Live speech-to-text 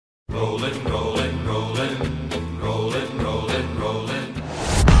Rolling, rolling, rolling, rolling, rolling, rolling.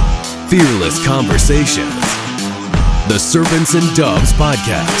 Fearless Conversations. The Serpents and Doves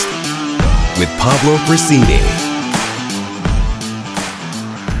Podcast with Pablo Frasini.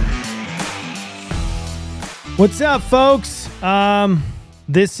 What's up, folks? I'm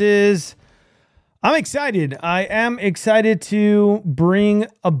excited. I am excited to bring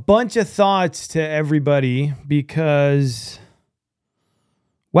a bunch of thoughts to everybody because,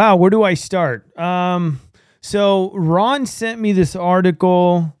 wow, where do I start? So Ron sent me this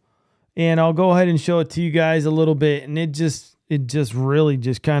article, and I'll go ahead and show it to you guys a little bit, and it just really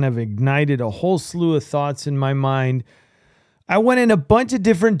just kind of ignited a whole slew of thoughts in my mind. I went in a bunch of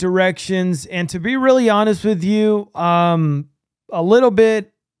different directions, and to be really honest with you, a little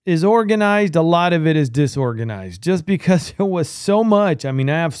bit is organized, a lot of it is disorganized, just because it was so much. I mean,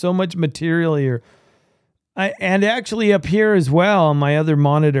 I have so much material here, and actually up here as well on my other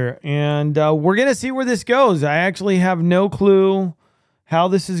monitor, and we're going to see where this goes. I actually have no clue how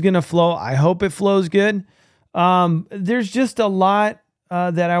this is going to flow. I hope it flows good. There's just a lot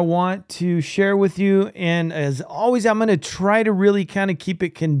that I want to share with you. And as always, I'm going to try to really kind of keep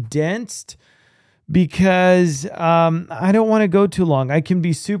it condensed because I don't want to go too long. I can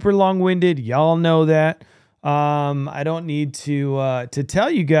be super long-winded. Y'all know that. I don't need to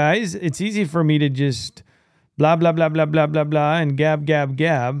tell you guys. It's easy for me to just blah, blah, blah, blah, blah, blah, blah, and gab, gab,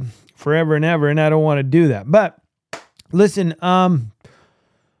 gab forever and ever. And I don't want to do that. But listen,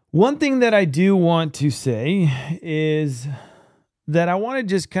 one thing that I do want to say is that I want to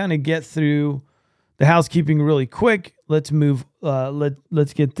just kind of get through the housekeeping really quick. Let's move.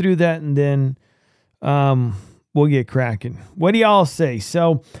 Let's get through that, and then we'll get cracking. What do y'all say?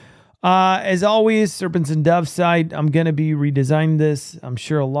 So, as always, Serpents and Doves site, I'm gonna be redesigning this. I'm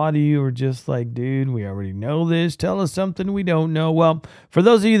sure a lot of you are just like, dude, we already know this. Tell us something we don't know. Well, for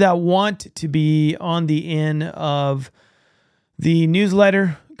those of you that want to be on the end of the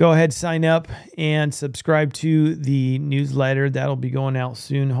newsletter, go ahead, sign up and subscribe to the newsletter. That'll be going out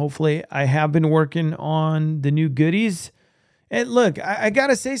soon. Hopefully, I have been working on the new goodies. And look, I got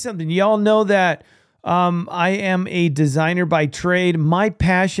to say something. Y'all know that I am a designer by trade. My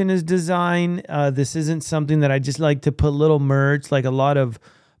passion is design. This isn't something that I just like to put little merch like a lot of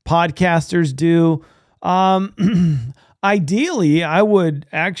podcasters do. Ideally, I would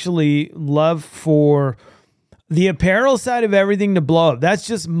actually love for the apparel side of everything to blow up. That's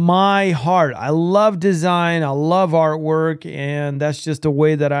just my heart. I love design. I love artwork. And that's just a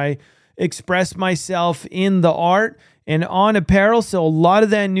way that I express myself in the art and on apparel. So a lot of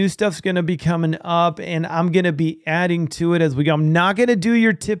that new stuff's going to be coming up, and I'm going to be adding to it as we go. I'm not going to do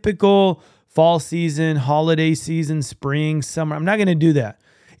your typical fall season, holiday season, spring, summer. I'm not going to do that.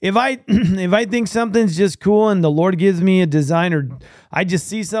 If I think something's just cool and the Lord gives me a design, or I just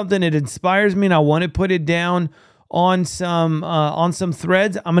see something, it inspires me and I want to put it down on some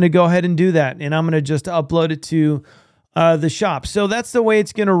threads, I'm going to go ahead and do that. And I'm going to just upload it to the shop. So that's the way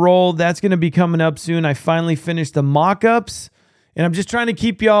it's going to roll. That's going to be coming up soon. I finally finished the mock-ups, and I'm just trying to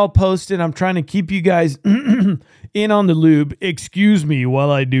keep y'all posted. I'm trying to keep you guys in on the loop. Excuse me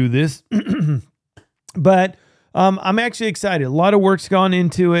while I do this. But I'm actually excited. A lot of work's gone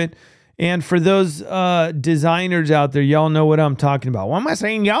into it. And for those designers out there, y'all know what I'm talking about. Why am I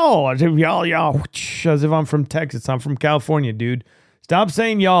saying y'all? As if y'all, as if I'm from Texas. I'm from California, dude. Stop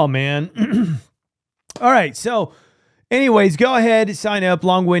saying y'all, man. All right. So anyways, go ahead, sign up.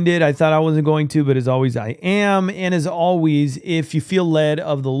 Long-winded. I thought I wasn't going to, but as always, I am. And as always, if you feel led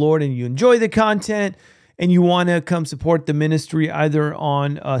of the Lord and you enjoy the content, and you want to come support the ministry either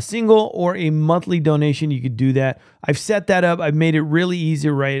on a single or a monthly donation, you could do that. I've set that up. I've made it really easy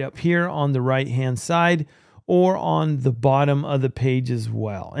right up here on the right-hand side or on the bottom of the page as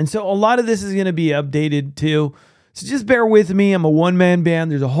well. And so a lot of this is going to be updated too. So just bear with me. I'm a one-man band.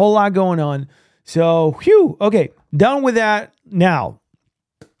 There's a whole lot going on. So, okay, done with that now.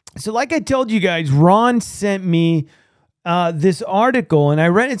 So like I told you guys, Ron sent me this article, and I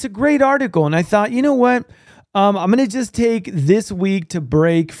read it. It's a great article, and I thought, you know what? I'm going to just take this week to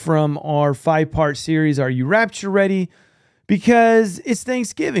break from our 5-part series, Are You Rapture Ready? Because it's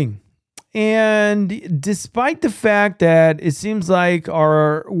Thanksgiving. And despite the fact that it seems like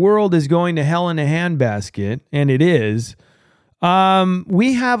our world is going to hell in a handbasket, and it is,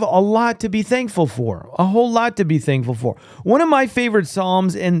 we have a lot to be thankful for, a whole lot to be thankful for. One of my favorite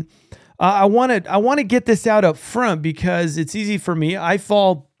Psalms, and I want to get this out up front because it's easy for me. I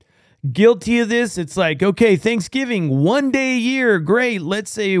fall guilty of this. It's like, okay, Thanksgiving, one day a year, great.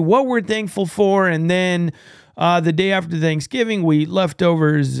 Let's say what we're thankful for, and then the day after Thanksgiving, we eat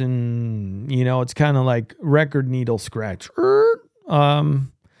leftovers, and it's kind of like record needle scratch.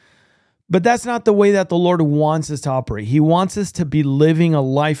 But that's not the way that the Lord wants us to operate. He wants us to be living a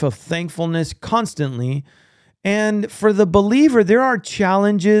life of thankfulness constantly. And for the believer, there are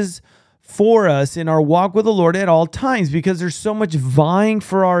challenges for us in our walk with the Lord at all times because there's so much vying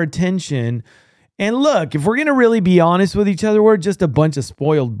for our attention. And look, if we're going to really be honest with each other, we're just a bunch of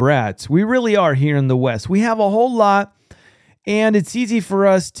spoiled brats. We really are here in the West. We have a whole lot, and it's easy for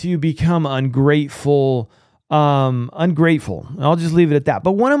us to become ungrateful. I'll just leave it at that.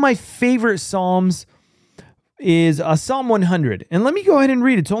 But one of my favorite Psalms is Psalm 100. And let me go ahead and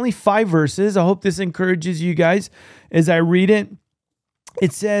read it. It's only 5 verses. I hope this encourages you guys as I read it.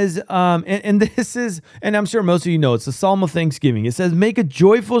 It says, and this is, and I'm sure most of you know, it's a Psalm of Thanksgiving. It says, make a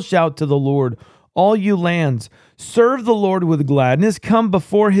joyful shout to the Lord, all you lands. Serve the Lord with gladness. Come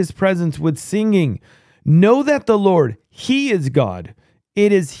before his presence with singing. Know that the Lord, he is God.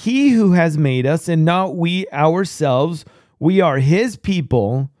 It is he who has made us and not we ourselves. We are his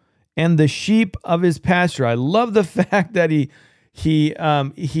people and the sheep of his pasture. I love the fact that he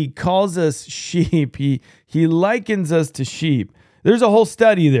calls us sheep. He likens us to sheep. There's a whole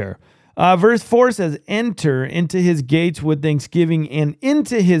study there. Verse 4 says, enter into his gates with thanksgiving and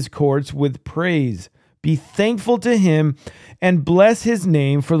into his courts with praise. Be thankful to him and bless his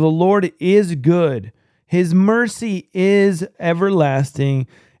name, for the Lord is good. His mercy is everlasting,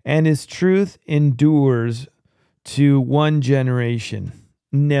 and his truth endures to one generation.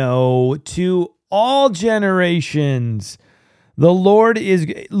 No, to all generations. The Lord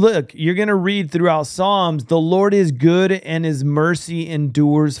is, look, you're going to read throughout Psalms, the Lord is good and his mercy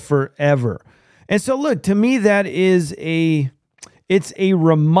endures forever. And so look, to me, that is it's a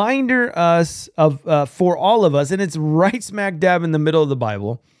reminder for all of us, and it's right smack dab in the middle of the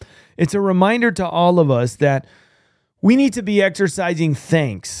Bible. It's a reminder to all of us that we need to be exercising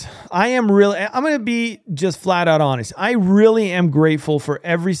thanks. I'm going to be just flat out honest. I really am grateful for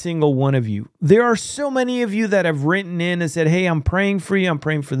every single one of you. There are so many of you that have written in and said, hey, I'm praying for you. I'm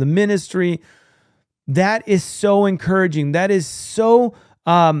praying for the ministry. That is so encouraging. That is so,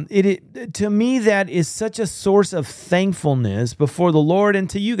 to me, that is such a source of thankfulness before the Lord and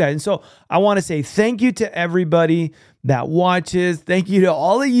to you guys. And so I want to say thank you to everybody that watches. Thank you to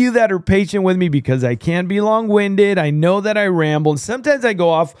all of you that are patient with me because I can be long-winded. I know that I ramble. And sometimes I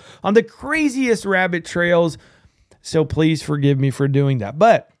go off on the craziest rabbit trails. So please forgive me for doing that.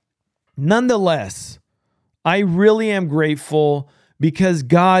 But nonetheless, I really am grateful because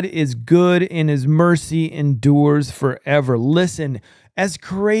God is good and his mercy endures forever. Listen, as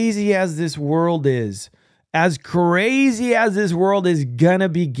crazy as this world is gonna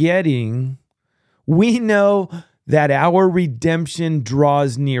be getting, we know that our redemption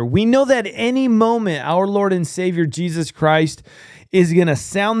draws near. We know that any moment our Lord and Savior Jesus Christ is going to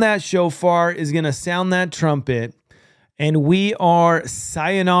sound that shofar, is going to sound that trumpet, and we are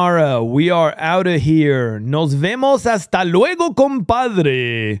sayonara. We are out of here. Nos vemos hasta luego,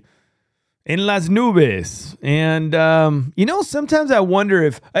 compadre. En las nubes. And, sometimes I wonder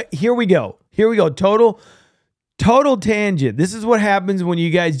if, here we go. Total tangent. This is what happens when you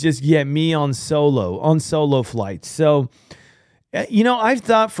guys just get me on solo flights. So, I've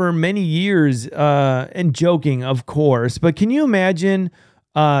thought for many years, and joking, of course, but can you imagine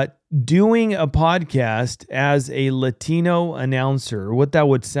doing a podcast as a Latino announcer? What that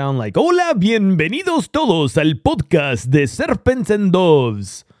would sound like? Hola, bienvenidos todos al podcast de Serpents and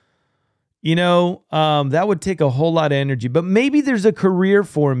Doves. That would take a whole lot of energy, but maybe there's a career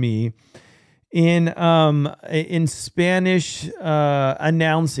for me in Spanish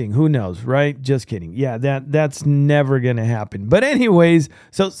announcing. Who knows, right? Just kidding. Yeah, that's never gonna happen. But anyways,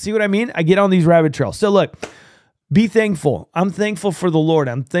 so see what I mean? I get on these rabbit trails. So look, be thankful. I'm thankful for the Lord.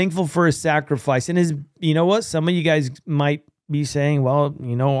 I'm thankful for his sacrifice. And his, you know what? Some of you guys might be saying, well,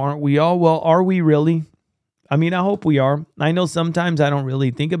 aren't we all? Well, are we really? I mean, I hope we are. I know sometimes I don't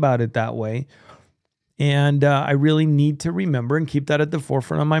really think about it that way. And I really need to remember and keep that at the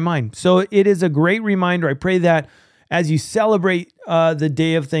forefront of my mind. So it is a great reminder. I pray that as you celebrate the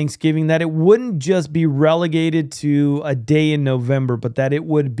day of Thanksgiving, that it wouldn't just be relegated to a day in November, but that it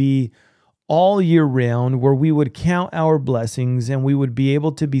would be all year round, where we would count our blessings and we would be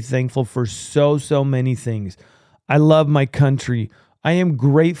able to be thankful for so many things. I love my country. I am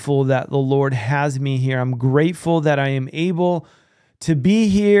grateful that the Lord has me here. I'm grateful that I am able to be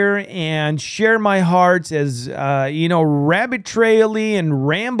here and share my heart as, rabbit traily and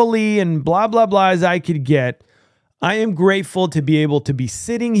rambly and blah, blah, blah as I could get. I am grateful to be able to be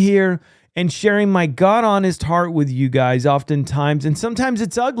sitting here and sharing my God-honest heart with you guys oftentimes. And sometimes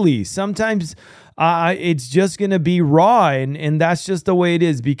it's ugly. Sometimes it's just going to be raw. And that's just the way it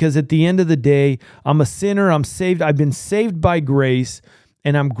is, because at the end of the day, I'm a sinner. I'm saved. I've been saved by grace.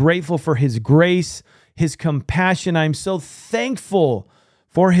 and I'm grateful for his grace, his compassion. I'm so thankful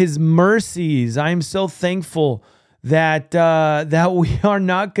for his mercies. I'm so thankful that we are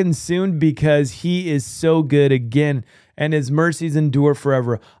not consumed because he is so good again, and his mercies endure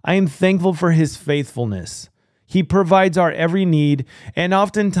forever. I am thankful for his faithfulness. He provides our every need, and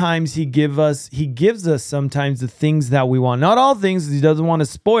oftentimes he gives us sometimes the things that we want. Not all things. He doesn't want to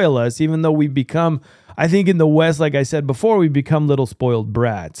spoil us, even though we become, I think in the West, like I said before, we become little spoiled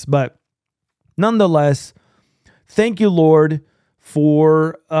brats. But nonetheless, thank you, Lord,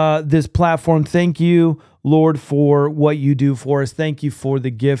 for this platform. Thank you, Lord, for what you do for us. Thank you for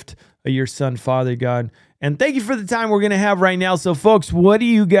the gift of your son, Father God. And thank you for the time we're going to have right now. So, folks, what do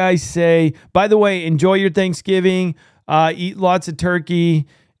you guys say? By the way, enjoy your Thanksgiving. Eat lots of turkey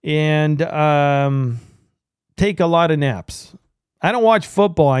and take a lot of naps. I don't watch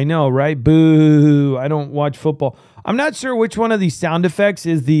football. I know, right? Boo. I don't watch football. I'm not sure which one of these sound effects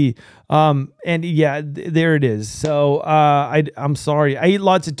is the, and yeah, there it is. So I'm sorry. I eat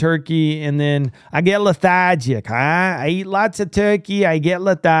lots of turkey and then I get lethargic. I eat lots of turkey. I get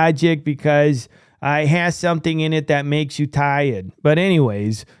lethargic because it has something in it that makes you tired. But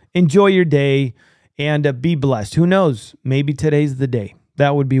anyways, enjoy your day and be blessed. Who knows? Maybe today's the day.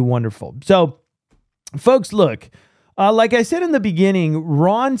 That would be wonderful. So, folks, look, like I said in the beginning,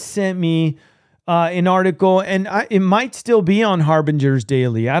 Ron sent me an article, and it might still be on Harbinger's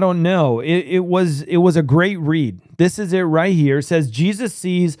Daily. I don't know. It was a great read. This is it right here. It says, Jesus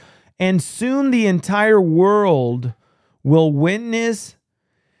sees, and soon the entire world will witness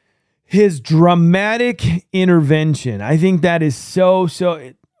his dramatic intervention. I think that is so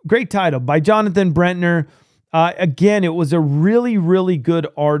great title by Jonathan Brentner. Again, it was a really, really good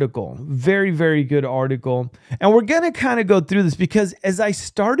article. Very, very good article. And we're going to kind of go through this because as I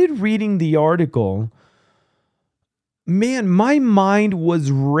started reading the article, man, my mind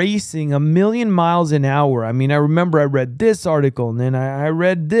was racing a million miles an hour. I mean, I remember I read this article and then I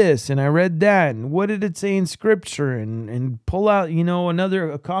read this and I read that. And what did it say in scripture? And pull out,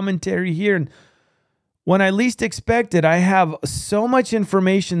 a commentary here. And when I least expected, I have so much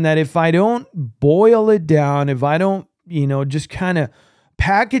information that if I don't boil it down, if I don't, just kind of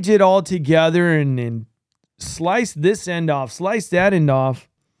package it all together and slice this end off, slice that end off,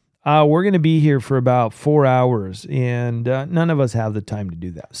 we're going to be here for about 4 hours, and none of us have the time to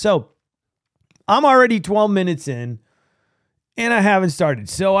do that. So I'm already 12 minutes in, and I haven't started.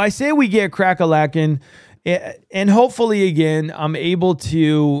 So I say we get crack-a-lackin', and hopefully, again, I'm able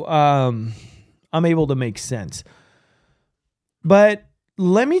to make sense. But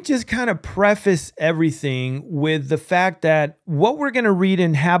let me just kind of preface everything with the fact that what we're going to read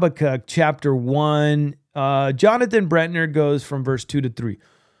in Habakkuk chapter 1, Jonathan Brentner goes from verse 2 to 3.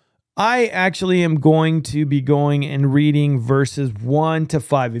 I actually am going to be going and reading verses 1 to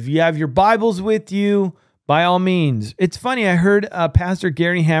 5. If you have your Bibles with you, by all means. It's funny, I heard Pastor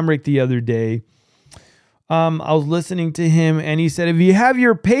Gary Hamrick the other day. I was listening to him, and he said, if you have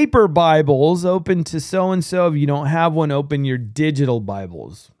your paper Bibles, open to so-and-so. If you don't have one, open your digital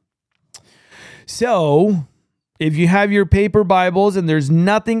Bibles. So, if you have your paper Bibles, and there's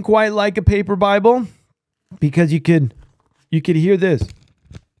nothing quite like a paper Bible, because you could hear this.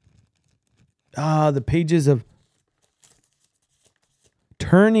 The pages of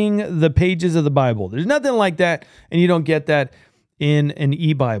turning the pages of the Bible. There's nothing like that, and you don't get that in an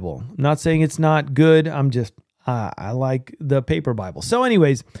e-Bible. I'm not saying it's not good. I'm just, I like the paper Bible. So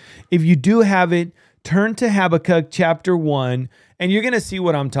anyways, if you do have it, turn to Habakkuk chapter 1, and you're going to see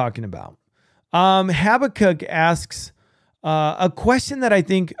what I'm talking about. Habakkuk asks a question that I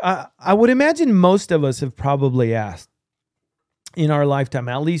think, I would imagine most of us have probably asked in our lifetime,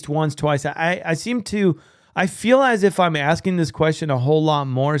 at least once, twice. I feel as if I'm asking this question a whole lot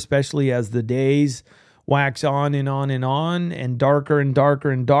more, especially as the days wax on and on and on, and darker and darker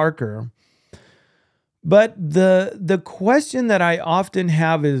and darker. But the question that I often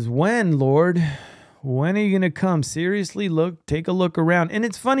have is, when, Lord? When are you going to come? Seriously, take a look around. And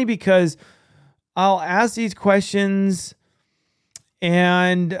it's funny because I'll ask these questions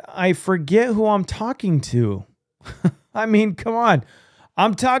and I forget who I'm talking to. I mean, come on.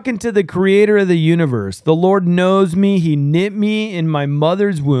 I'm talking to the creator of the universe. The Lord knows me. He knit me in my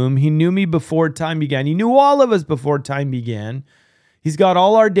mother's womb. He knew me before time began. He knew all of us before time began. He's got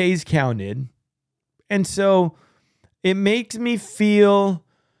all our days counted. And so it makes me feel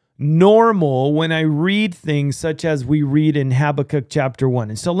normal when I read things such as we read in Habakkuk chapter 1.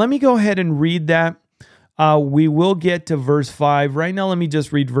 And so let me go ahead and read that. We will get to verse 5. Right now, let me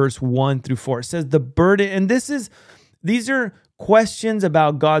just read verse 1 through 4. It says, the burden, and these are questions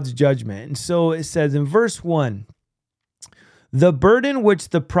about God's judgment. And so it says in verse 1, The burden which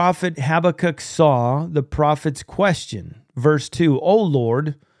the prophet Habakkuk saw, the prophet's question. Verse 2, O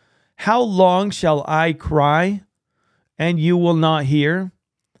Lord, how long shall I cry, and you will not hear?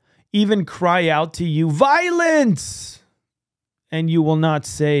 Even cry out to you, violence, and you will not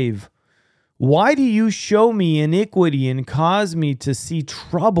save. Why do you show me iniquity and cause me to see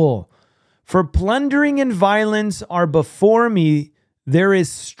trouble? For plundering and violence are before me. There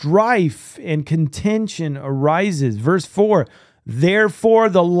is strife and contention arises. Verse 4, therefore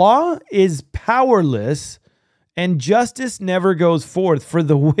the law is powerless and justice never goes forth. For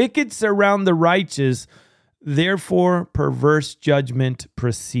the wicked surround the righteous. Therefore perverse judgment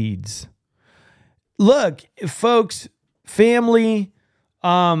proceeds. Look, folks, family,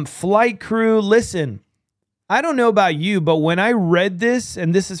 flight crew, listen. I don't know about you, but when I read this,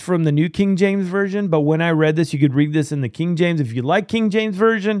 and this is from the New King James Version, but when I read this, you could read this in the King James. If you like King James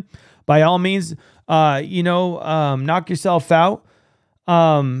Version, by all means, knock yourself out.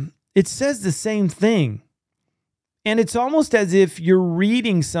 It says the same thing. And it's almost as if you're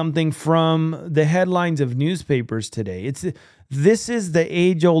reading something from the headlines of newspapers today. This is the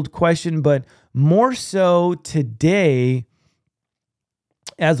age-old question, but more so today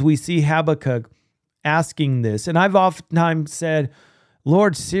as we see Habakkuk asking this. And I've oftentimes said,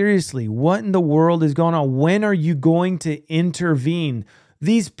 Lord, seriously, what in the world is going on? When are you going to intervene?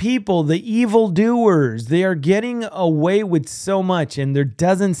 These people, the evildoers, they are getting away with so much, and there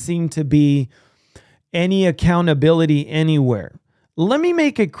doesn't seem to be any accountability anywhere. Let me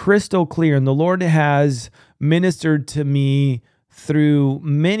make it crystal clear, and the Lord has ministered to me through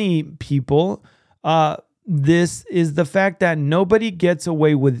many people. This is the fact that nobody gets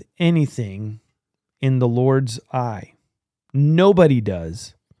away with anything in the Lord's eye. Nobody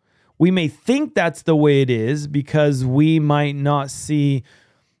does. We may think that's the way it is because we might not see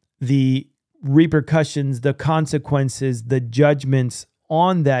the repercussions, the consequences, the judgments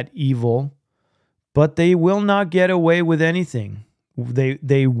on that evil, but they will not get away with anything.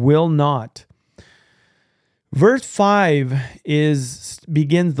 They will not. Verse 5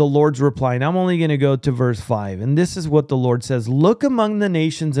 begins the Lord's reply, and I'm only going to go to verse 5. And this is what the Lord says: look among the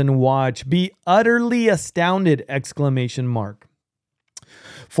nations and watch, be utterly astounded, !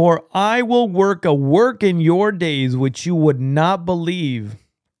 For I will work a work in your days which you would not believe,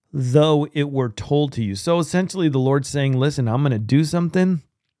 though it were told to you. So essentially the Lord's saying, listen, I'm going to do something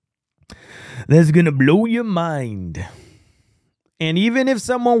that's going to blow your mind. And even if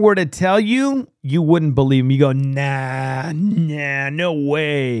someone were to tell you, you wouldn't believe them. You go, nah, no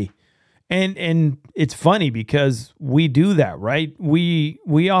way. And it's funny because we do that, right? We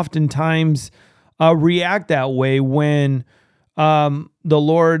oftentimes react that way when the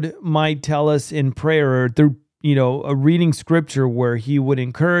Lord might tell us in prayer or through, a reading scripture where he would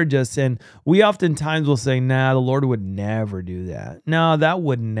encourage us. And we oftentimes will say, nah, the Lord would never do that. No, that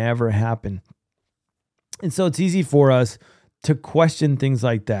would never happen. And so it's easy for us to question things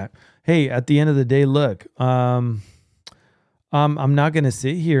like that. Hey, at the end of the day, look, I'm not going to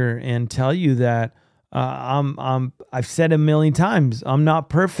sit here and tell you that I've said a million times, I'm not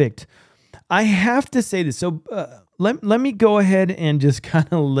perfect. I have to say this. So let me go ahead and just kind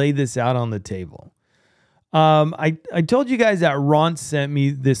of lay this out on the table. I told you guys that Ron sent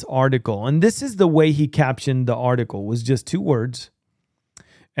me this article, and this is the way he captioned the article. It was just 2 words.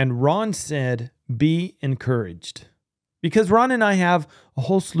 And Ron said, be encouraged. Because Ron and I have a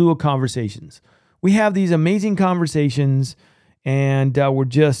whole slew of conversations. We have these amazing conversations, and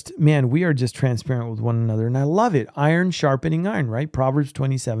we are just transparent with one another, and I love it. Iron sharpening iron, right? Proverbs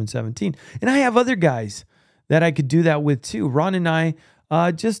 27:17. And I have other guys that I could do that with too. Ron and I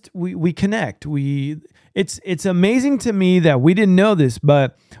we connect. It's amazing to me that we didn't know this,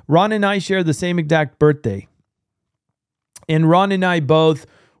 but Ron and I share the same exact birthday. And Ron and I both,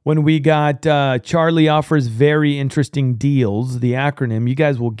 when we got Charlie Offers Very Interesting Deals, the acronym, you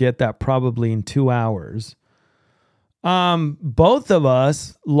guys will get that probably in 2 hours. Both of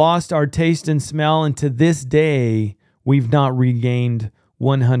us lost our taste and smell, and to this day, we've not regained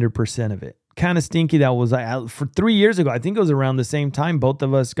 100% of it. Kind of stinky. That was for 3 years ago. I think it was around the same time both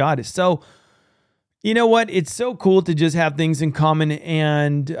of us got it. So, you know what? It's so cool to just have things in common.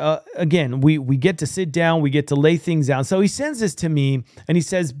 And again, we get to sit down, we get to lay things out. So he sends this to me and he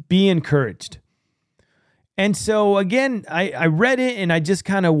says, be encouraged. And so again, I read it and I just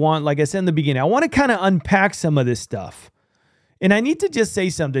kind of want, like I said in the beginning, I want to kind of unpack some of this stuff. And I need to just say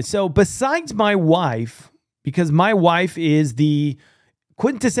something. So besides my wife, because my wife is the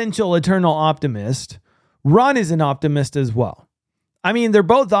quintessential eternal optimist, Ron is an optimist as well. I mean, they're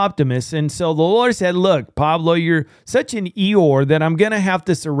both optimists. And so the Lord said, look, Pablo, you're such an Eeyore that I'm going to have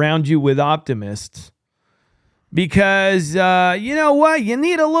to surround you with optimists. because you know what? You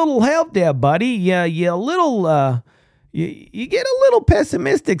need a little help there, buddy. You a little you get a little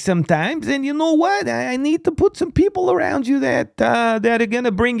pessimistic sometimes, and you know what? I need to put some people around you that are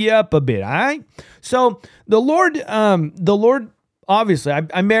gonna bring you up a bit. All right. So the Lord, obviously,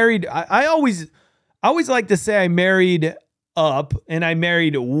 I married. I always like to say I married up, and I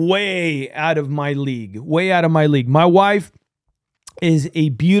married way out of my league. Way out of my league. My wife is a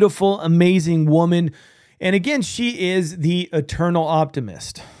beautiful, amazing woman, and again, she is the eternal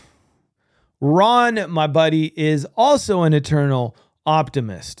optimist. Ron, my buddy, is also an eternal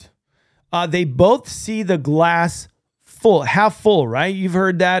optimist. They both see the glass full, half full, right? You've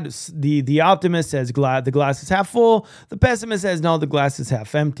heard that. The optimist says the glass is half full. The pessimist says, no, the glass is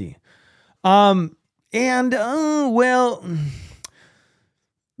half empty.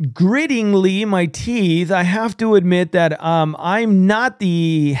 Grittingly my teeth, I have to admit that I'm not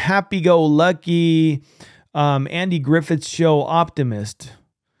the happy-go-lucky Andy Griffith Show optimist.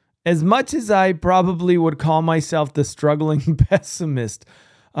 As much as I probably would call myself the struggling pessimist,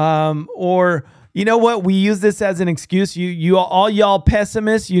 or you know what, we use this as an excuse. You all y'all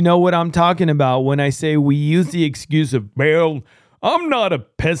pessimists, you know what I'm talking about when I say we use the excuse of, well, I'm not a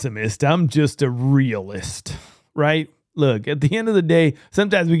pessimist, I'm just a realist, right? Look, at the end of the day,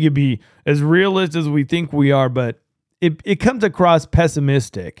 sometimes we could be as realist as we think we are, but it comes across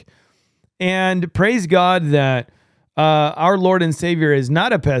pessimistic. And praise God that our Lord and Savior is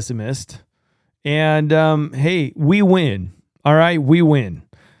not a pessimist. And hey, we win. All right, we win.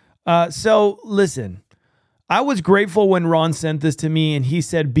 So listen, I was grateful when Ron sent this to me and he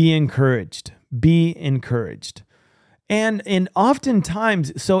said, be encouraged. Be encouraged. And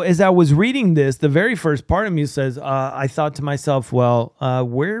oftentimes, so as I was reading this, the very first part of me says, I thought to myself, well,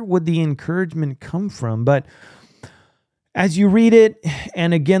 where would the encouragement come from? But as you read it,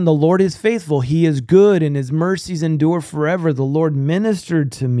 and again, the Lord is faithful. He is good and his mercies endure forever. The Lord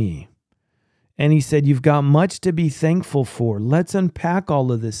ministered to me and he said, you've got much to be thankful for. Let's unpack all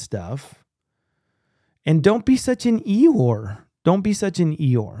of this stuff. And don't be such an Eeyore. Don't be such an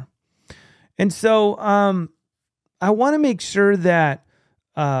Eeyore. And so I want to make sure that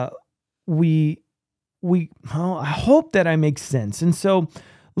I hope that I make sense. And so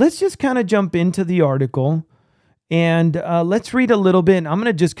let's just kind of jump into the article. And let's read a little bit. I'm going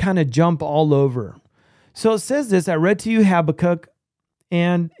to just kind of jump all over. So it says this, I read to you Habakkuk,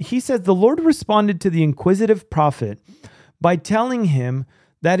 and he says, the Lord responded to the inquisitive prophet by telling him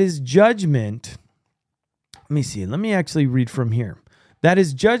that his judgment, let me actually read from here. That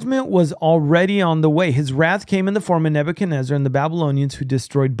his judgment was already on the way. His wrath came in the form of Nebuchadnezzar and the Babylonians who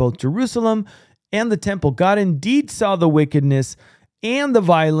destroyed both Jerusalem and the temple. God indeed saw the wickedness and the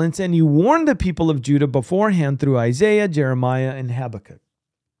violence, and he warned the people of Judah beforehand through Isaiah, Jeremiah, and Habakkuk.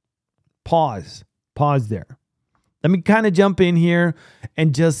 Pause there. Let me kind of jump in here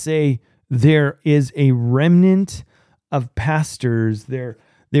and just say there is a remnant of pastors. There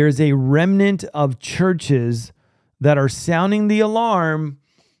is a remnant of churches that are sounding the alarm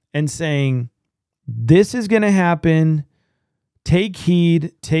and saying, this is going to happen. Take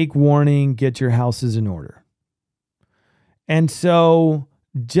heed, take warning, get your houses in order. And so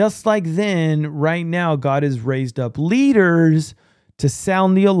just like then, right now, God has raised up leaders to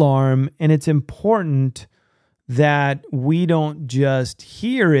sound the alarm. And it's important that we don't just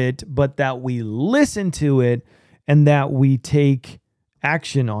hear it, but that we listen to it and that we take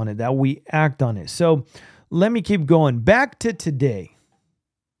action on it, that we act on it. So let me keep going. Back to today.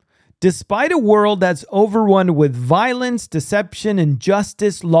 Despite a world that's overrun with violence, deception,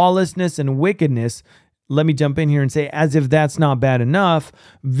 injustice, lawlessness, and wickedness, let me jump in here and say, as if that's not bad enough,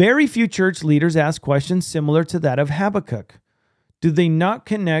 very few church leaders ask questions similar to that of Habakkuk. Do they not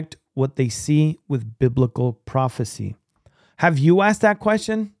connect what they see with biblical prophecy? Have you asked that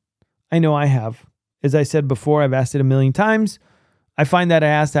question? I know I have. As I said before, I've asked it a million times. I find that I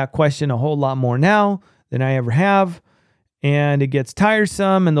ask that question a whole lot more now than I ever have. And it gets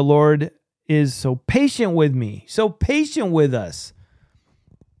tiresome, and the Lord is so patient with me, so patient with us.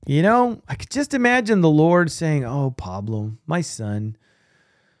 You know, I could just imagine the Lord saying, oh, Pablo, my son,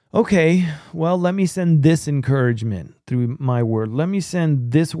 okay, well, let me send this encouragement through my word. Let me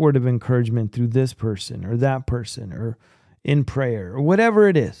send this word of encouragement through this person or that person or in prayer or whatever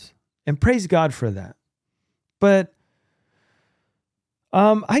it is. And praise God for that. But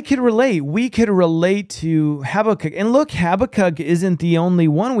I could relate. We could relate to Habakkuk. And look, Habakkuk isn't the only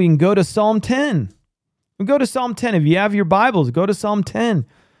one. We can go to Psalm 10. We go to Psalm 10. If you have your Bibles, go to Psalm 10.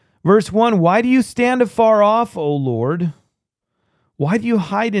 Verse 1, why do you stand afar off, O Lord? Why do you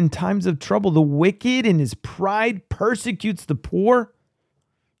hide in times of trouble? The wicked in his pride persecutes the poor.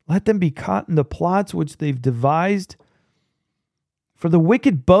 Let them be caught in the plots which they've devised. For the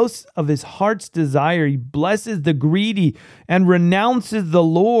wicked boasts of his heart's desire. He blesses the greedy and renounces the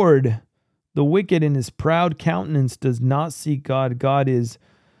Lord. The wicked in his proud countenance does not seek God. God is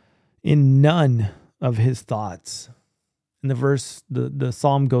in none of his thoughts. And the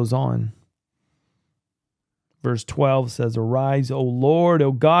psalm goes on. Verse 12 says, Arise, O Lord,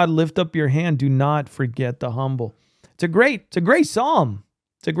 O God, lift up your hand. Do not forget the humble. It's a great psalm.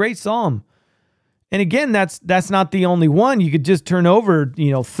 It's a great psalm. And again, that's not the only one. You could just turn over,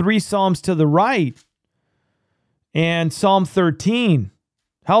 3 psalms to the right. And Psalm 13.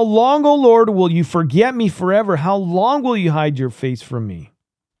 How long, O Lord, will you forget me forever? How long will you hide your face from me?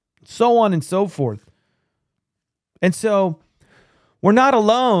 So on and so forth. And so we're not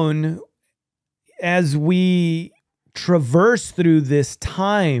alone as we traverse through this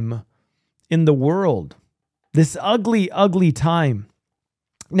time in the world, this ugly, ugly time.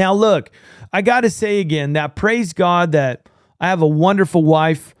 Now, look, I got to say again that praise God that I have a wonderful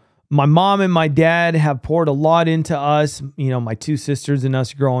wife. My mom and my dad have poured a lot into us, my 2 sisters and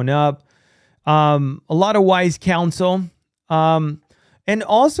us growing up. A lot of wise counsel. And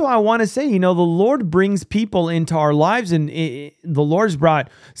also I want to say, the Lord brings people into our lives, and the Lord's brought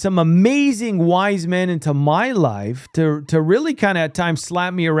some amazing wise men into my life to really kind of at times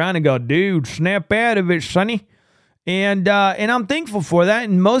slap me around and go, dude, snap out of it, sonny. And I'm thankful for that.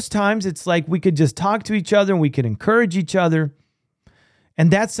 And most times it's like we could just talk to each other and we could encourage each other. And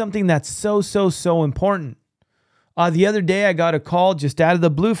that's something that's so, so, so important. The other day I got a call just out of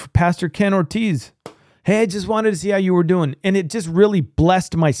the blue from Pastor Ken Ortiz. Hey, I just wanted to see how you were doing. And it just really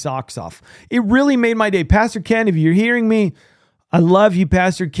blessed my socks off. It really made my day. Pastor Ken, if you're hearing me, I love you,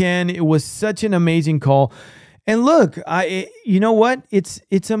 Pastor Ken. It was such an amazing call. And look, you know what?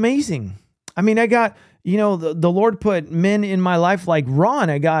 It's amazing. I mean, I got, the Lord put men in my life like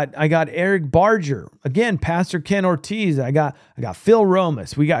Ron. I got Eric Barger. Again, Pastor Ken Ortiz. I got Phil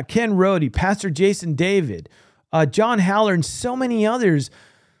Romas. We got Ken Rohde, Pastor Jason David, John Haller, and so many others.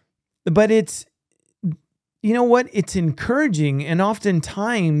 But it's, you know what? It's encouraging. And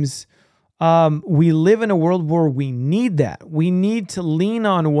oftentimes we live in a world where we need that. We need to lean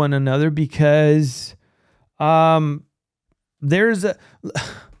on one another because there's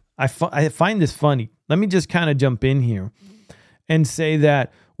I find this funny. Let me just kind of jump in here and say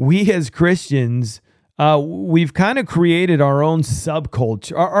that we as Christians, we've kind of created our own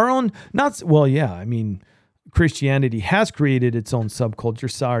subculture, our own, Christianity has created its own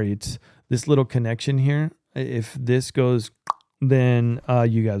subculture. Sorry, it's this little connection here. If this goes, then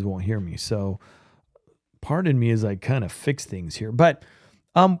you guys won't hear me. So pardon me as I kind of fix things here. But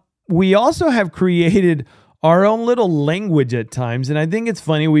we also have created our own little language at times. And I think it's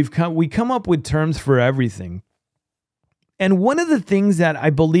funny. We come up with terms for everything. And one of the things that I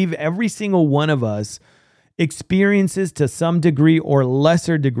believe every single one of us experiences to some degree or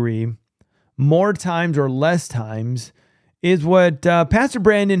lesser degree, more times or less times, is what Pastor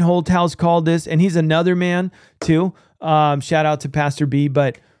Brandon Holthouse called this, and he's another man too. Shout out to Pastor B.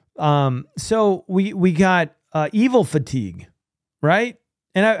 But so we got evil fatigue, right?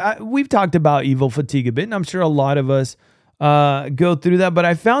 And we've talked about evil fatigue a bit, and I'm sure a lot of us go through that. But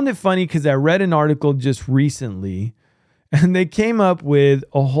I found it funny because I read an article just recently, and they came up with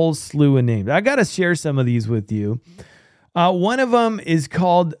a whole slew of names. I got to share some of these with you. One of them is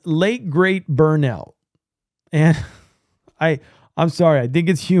called late great burnout, and I'm sorry, I think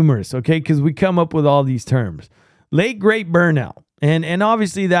it's humorous, okay? Because we come up with all these terms. Late Great Burnout. And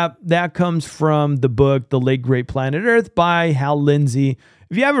obviously that comes from the book, The Late Great Planet Earth by Hal Lindsey.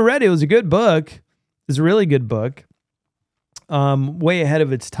 If you haven't read it, it was a good book. It's a really good book. Way ahead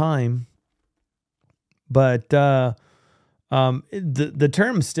of its time. But the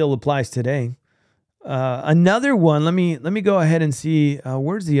term still applies today. Another one, let me go ahead and see,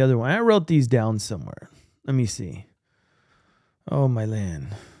 where's the other one? I wrote these down somewhere. Let me see. Oh, my land.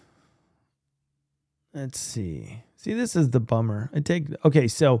 Let's see. See, this is the bummer. Okay,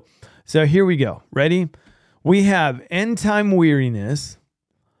 so here we go. Ready? We have end time weariness,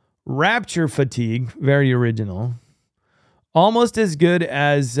 rapture fatigue, very original. Almost as good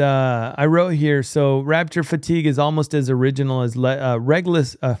as, I wrote here, so rapture fatigue is almost as original as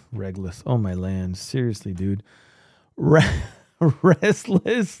Restless. Oh, my land. Seriously, dude.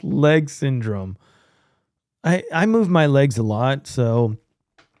 Restless leg syndrome. I move my legs a lot, so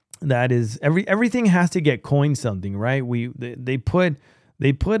that is everything has to get coined something, right? They put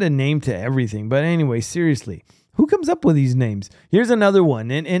a name to everything. But anyway, seriously, who comes up with these names? Here's another one,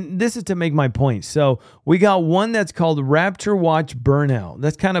 and this is to make my point. So we got one that's called Rapture Watch Burnout.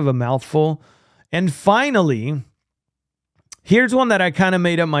 That's kind of a mouthful. And finally, Here's one that I kind of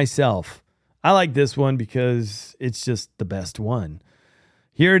made up myself. I like this one because it's just the best one.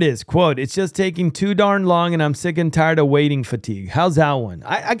 Here it is. Quote, "It's just taking too darn long and I'm sick and tired of waiting fatigue." How's that one?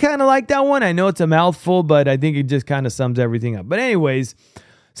 I kind of like that one. I know it's a mouthful, but I think it just kind of sums everything up. But anyways,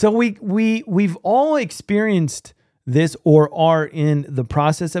 so we've all experienced this or are in the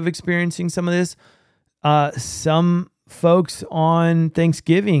process of experiencing some of this. Some folks on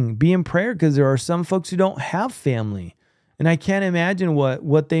Thanksgiving be in prayer because there are some folks who don't have family. And I can't imagine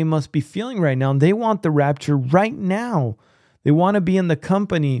what they must be feeling right now. And they want the rapture right now. They want to be in the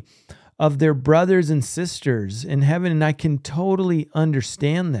company of their brothers and sisters in heaven. And I can totally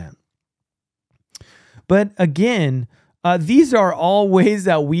understand that. But again, these are all ways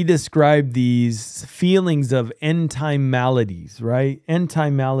that we describe these feelings of end time maladies, right? End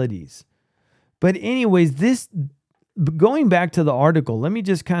time maladies. But anyways, going back to the article, let me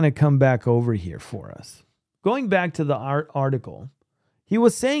just kind of come back over here for us. Going back to the article, he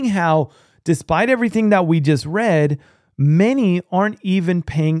was saying how despite everything that we just read, many aren't even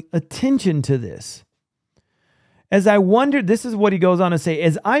paying attention to this. As I wondered, this is what he goes on to say,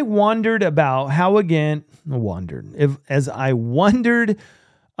 as I wondered about how again to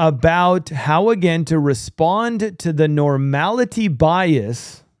respond to the normality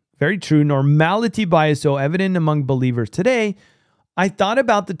bias, very true, normality bias so evident among believers today, I thought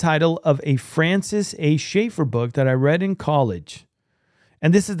about the title of a Francis A. Schaeffer book that I read in college.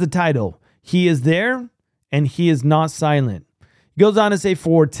 And this is the title, "He is There and He is Not Silent." He goes on to say,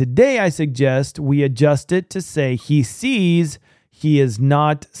 "For today, I suggest we adjust it to say He sees, He is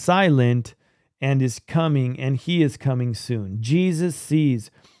not silent, and is coming, and He is coming soon." Jesus sees.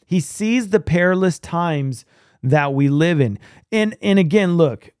 He sees the perilous times that we live in. And again,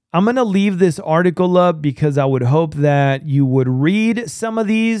 look, I'm going to leave this article up because I would hope that you would read some of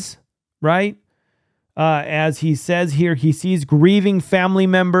these, right? As he says here, he sees grieving family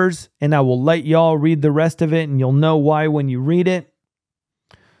members, and I will let y'all read the rest of it, and you'll know why when you read it.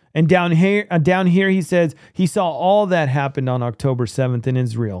 And down here he says, he saw all that happened on October 7th in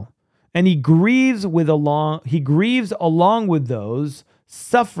Israel, and he grieves along with those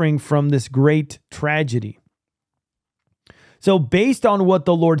suffering from this great tragedy. So based on what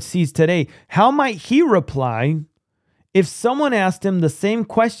the Lord sees today, how might he reply if someone asked him the same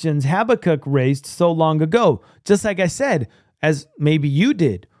questions Habakkuk raised so long ago? Just like I said, as maybe you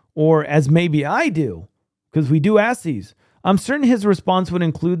did, or as maybe I do, because we do ask these. I'm certain his response would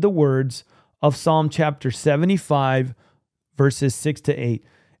include the words of Psalm chapter 75, verses 6-8.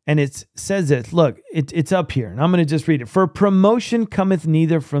 And it says it, look, it's up here, and I'm going to just read it. "For promotion cometh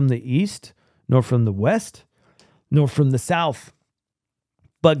neither from the east, nor from the west, nor from the south.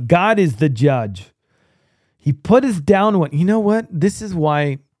 But God is the judge. He putteth down one." You know what? This is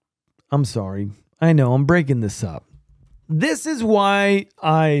why, I'm sorry. I know, I'm breaking this up. This is why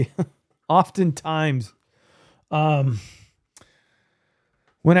I oftentimes, when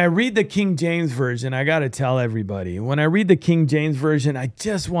I read the King James Version, I got to tell everybody, when I read the King James Version, I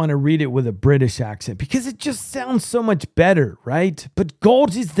just want to read it with a British accent because it just sounds so much better, right? But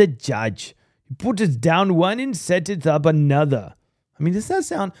God is the judge. He putteth down one and setteth up another. I mean, does that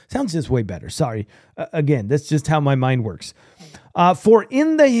sounds just way better. Sorry. Again, that's just how my mind works. "For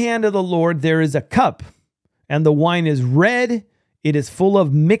in the hand of the Lord there is a cup, and the wine is red. It is full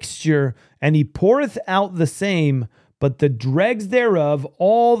of mixture, and he poureth out the same. But the dregs thereof,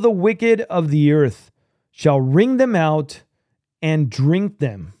 all the wicked of the earth, shall wring them out and drink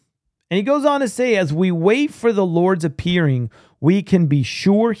them." And he goes on to say, as we wait for the Lord's appearing, we can be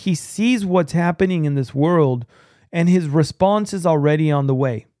sure he sees what's happening in this world, and his response is already on the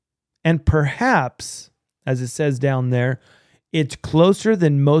way. And perhaps, as it says down there, it's closer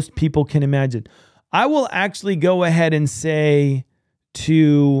than most people can imagine. I will actually go ahead and say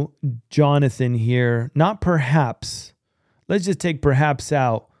to Jonathan here, not perhaps. Let's just take perhaps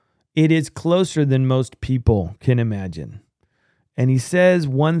out. It is closer than most people can imagine. And he says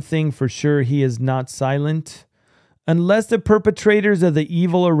one thing for sure, he is not silent. Unless the perpetrators of the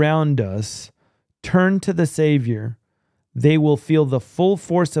evil around us turn to the Savior, they will feel the full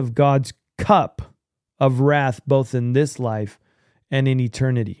force of God's cup of wrath, both in this life and in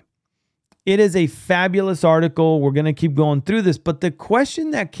eternity. It is a fabulous article. We're going to keep going through this, but the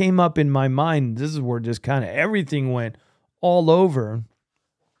question that came up in my mind, this is where just kind of everything went all over,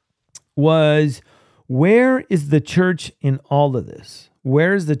 was where is the church in all of this?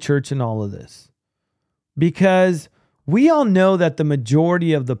 Where is the church in all of this? Because we all know that the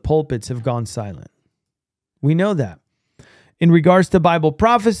majority of the pulpits have gone silent. We know that. In regards to Bible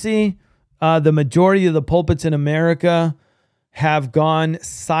prophecy, the majority of the pulpits in America have gone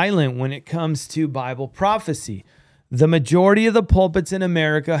silent when it comes to Bible prophecy. The majority of the pulpits in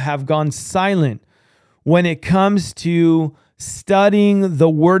America have gone silent when it comes to studying the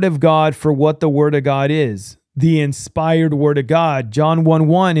Word of God for what the Word of God is. The inspired Word of God. John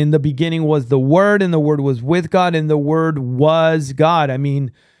 1:1, in the beginning was the Word, and the Word was with God, and the Word was God. I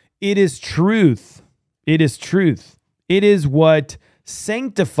mean, it is truth. It is truth. It is what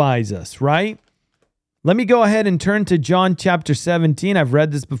sanctifies us, right? Let me go ahead and turn to John chapter 17. I've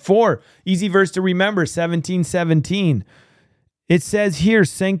read this before. Easy verse to remember, 17:17. It says here,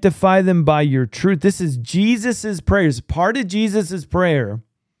 sanctify them by your truth. This is Jesus's prayers. Part of Jesus's prayer.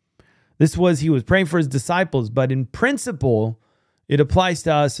 He was praying for his disciples, but in principle, it applies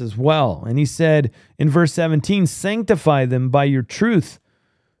to us as well. And he said in verse 17, sanctify them by your truth.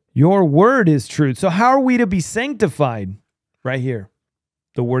 Your word is truth. So how are we to be sanctified? Right here,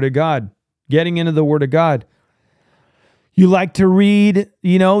 the Word of God. Getting into the Word of God. You like to read,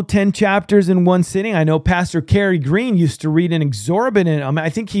 10 chapters in one sitting. I know Pastor Kerry Green used to read an exorbitant. I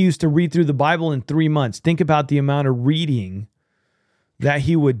think he used to read through the Bible in 3 months. Think about the amount of reading that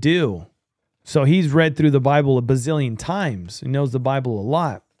he would do. So he's read through the Bible a bazillion times. He knows the Bible a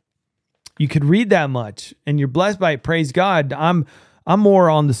lot. You could read that much and you're blessed by it. Praise God. I'm more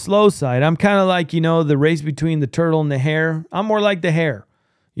on the slow side. I'm kind of like, the race between the turtle and the hare. I'm more like the hare.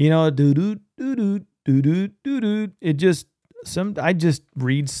 Do-do, do-do, do-do, do-do. I just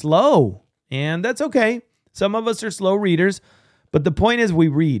read slow, and that's okay. Some of us are slow readers, but the point is we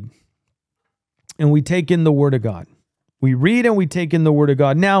read, and we take in the Word of God. We read and we take in the Word of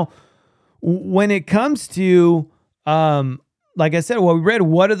God. Now, when it comes to, like I said, we read,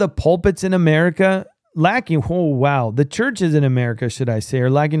 what are the pulpits in America lacking? Oh, wow. The churches in America, should I say, are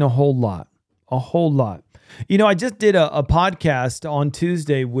lacking a whole lot. A whole lot. I just did a podcast on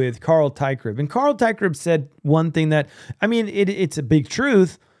Tuesday with Carl Teichrieb, and Carl Teichrieb said one thing that, it's a big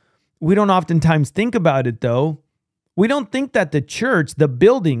truth. We don't oftentimes think about it, though. We don't think that the church, the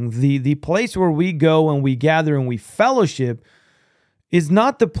building, the place where we go and we gather and we fellowship is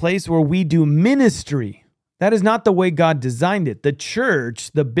not the place where we do ministry. That is not the way God designed it. The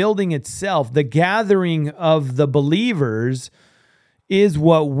church, the building itself, the gathering of the believers is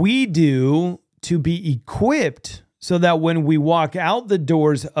what we do to be equipped so that when we walk out the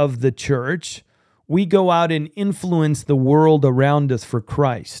doors of the church, we go out and influence the world around us for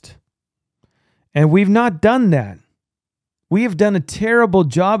Christ. And we've not done that. We have done a terrible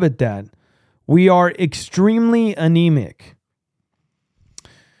job at that. We are extremely anemic.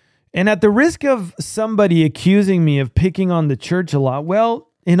 And at the risk of somebody accusing me of picking on the church a lot, well,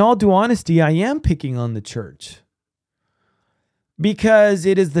 in all due honesty, I am picking on the church. Because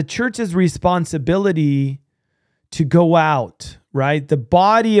it is the church's responsibility to go out, right? The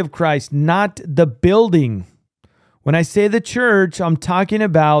body of Christ, not the building. When I say the church, I'm talking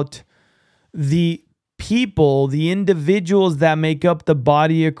about the people, the individuals that make up the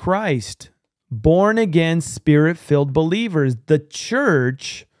body of Christ. Born again, spirit-filled believers. The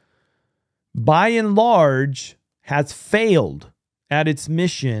church, by and large, has failed at its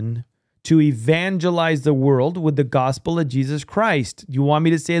mission to evangelize the world with the gospel of Jesus Christ. You want me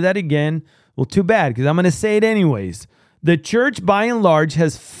to say that again? Well, too bad, because I'm going to say it anyways. The church, by and large,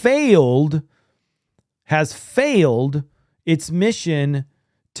 has failed its mission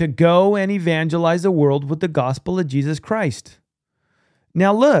to go and evangelize the world with the gospel of Jesus Christ.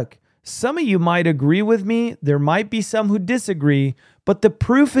 Now, look, some of you might agree with me. There might be some who disagree, but the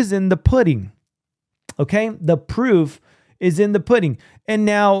proof is in the pudding. Okay? The proof is in the pudding. And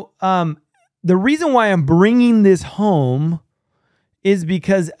now, the reason why I'm bringing this home is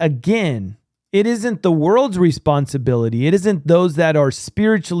because, again, it isn't the world's responsibility. It isn't those that are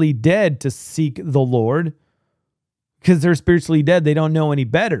spiritually dead to seek the Lord, because they're spiritually dead. They don't know any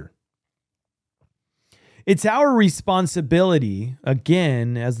better. It's our responsibility,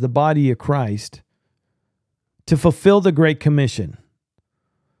 again, as the body of Christ, to fulfill the Great Commission.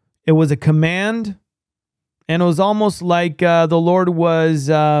 It was a command. And it was almost like the Lord was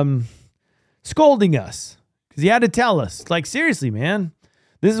scolding us because he had to tell us, like, seriously, man,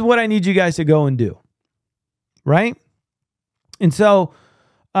 this is what I need you guys to go and do. Right? And so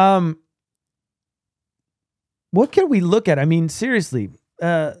what can we look at? Seriously,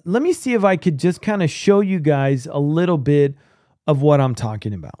 let me see if I could just kind of show you guys a little bit of what I'm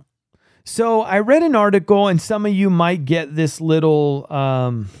talking about. So I read an article, and some of you might get this little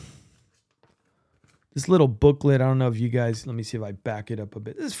booklet. I don't know if you guys, let me see if I back it up a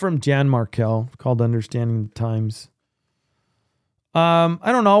bit. This is from Jan Markell, called Understanding the Times. I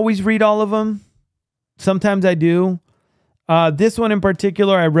don't always read all of them. Sometimes I do. This one in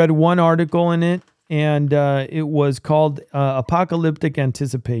particular, I read one article in it, and it was called Apocalyptic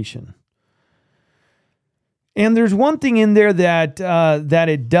Anticipation. And there's one thing in there that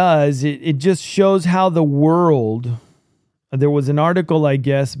it does. It just shows how the world. There was an article, I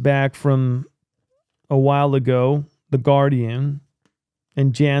guess, back from a while ago, The Guardian,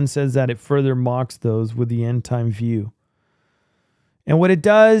 and Jan says that it further mocks those with the end time view. And what it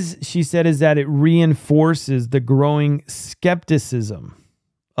does, she said, is that it reinforces the growing skepticism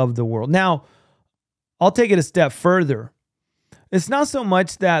of the world. Now, I'll take it a step further. It's not so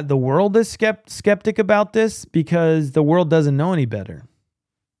much that the world is skeptic about this, because the world doesn't know any better.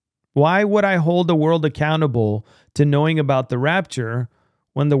 Why would I hold the world accountable to knowing about the rapture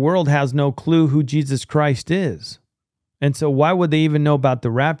when the world has no clue who Jesus Christ is? And so why would they even know about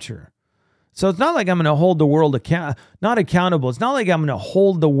the rapture? So it's not like I'm going to hold the world not accountable. It's not like I'm going to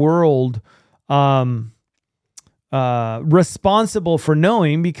hold the world responsible for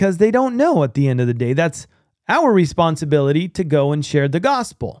knowing, because they don't know at the end of the day. That's our responsibility to go and share the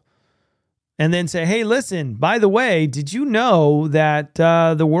gospel. And then say, hey, listen, by the way, did you know that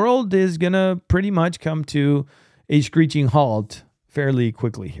the world is going to pretty much come to a screeching halt fairly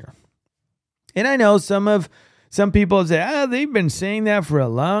quickly here? And I know some people say, they've been saying that for a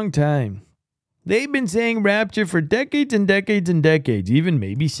long time. They've been saying rapture for decades and decades and decades, even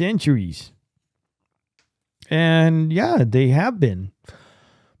maybe centuries. And yeah, they have been.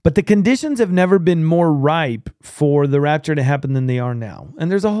 But the conditions have never been more ripe for the rapture to happen than they are now.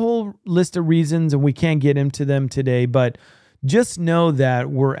 And there's a whole list of reasons, and we can't get into them today. But just know that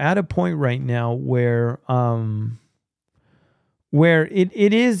we're at a point right now where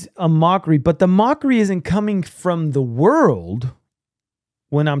it is a mockery. But the mockery isn't coming from the world.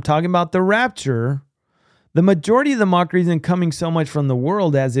 When I'm talking about the rapture, the majority of the mockery isn't coming so much from the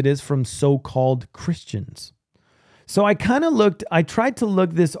world as it is from so-called Christians. So I tried to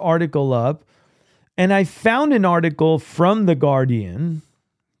look this article up, and I found an article from The Guardian.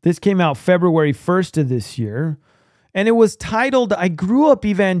 This came out February 1st of this year, and it was titled, "I Grew Up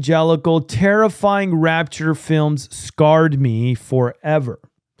Evangelical, Terrifying Rapture Films Scarred Me Forever."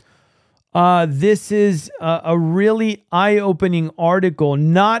 This is a really eye-opening article,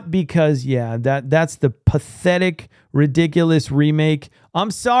 not because, that's the pathetic, ridiculous remake.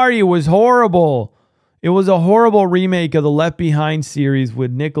 I'm sorry, it was horrible. It was a horrible remake of the Left Behind series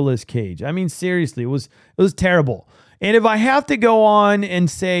with Nicolas Cage. I mean, seriously, it was terrible. And if I have to go on and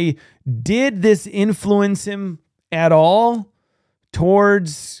say, did this influence him at all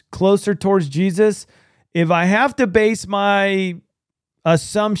closer towards Jesus? If I have to base my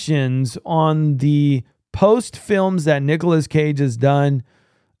assumptions on the post films that Nicolas Cage has done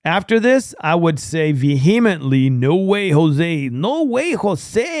after this, I would say vehemently, no way, Jose. No way,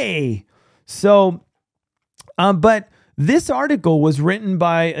 Jose. So, but this article was written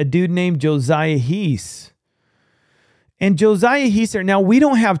by a dude named Josiah Heese. And Josiah Heese, now we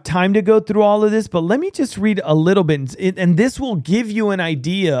don't have time to go through all of this, but let me just read a little bit. And this will give you an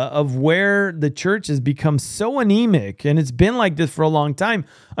idea of where the church has become so anemic. And it's been like this for a long time.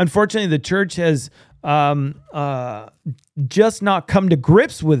 Unfortunately, the church has just not come to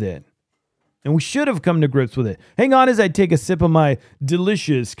grips with it. And we should have come to grips with it. Hang on as I take a sip of my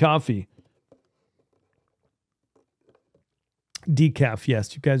delicious coffee. Decaf,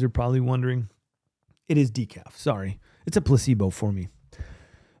 yes. You guys are probably wondering. It is decaf. Sorry. It's a placebo for me.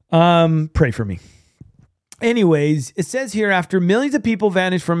 Pray for me. Anyways, it says here, after millions of people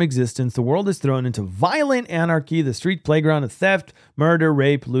vanish from existence, the world is thrown into violent anarchy, the street playground of theft, murder,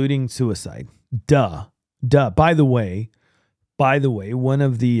 rape, looting, suicide. Duh. By the way, one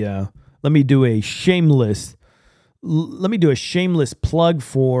of the, let me do a shameless plug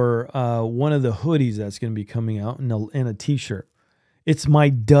for one of the hoodies that's going to be coming out in a t-shirt. It's my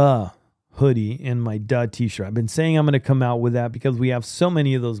Duh hoodie and my Duh t-shirt. I've been saying I'm going to come out with that because we have so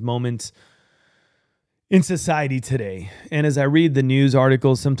many of those moments in society today. And as I read the news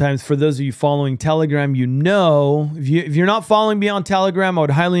articles, sometimes for those of you following Telegram, if you're not following me on Telegram, I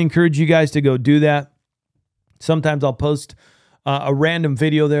would highly encourage you guys to go do that. Sometimes I'll post a random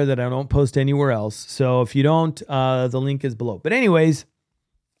video there that I don't post anywhere else. So if you don't, the link is below. But anyways,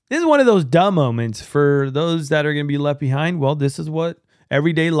 this is one of those dumb moments for those that are going to be left behind. Well, this is what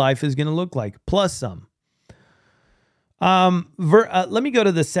everyday life is going to look like, plus some. Let me go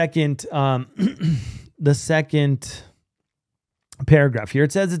to the second paragraph here.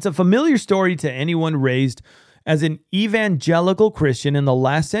 It says, it's a familiar story to anyone raised as an evangelical Christian in the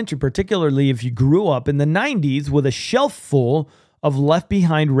last century, particularly if you grew up in the 90s with a shelf full of Left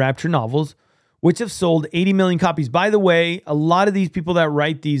Behind rapture novels, which have sold 80 million copies. By the way, a lot of these people that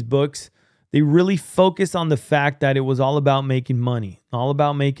write these books, they really focus on the fact that it was all about making money. I'm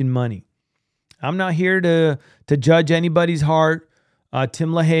not here to judge anybody's heart.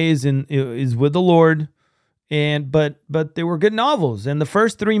 Tim LaHaye is with the Lord, But they were good novels. And the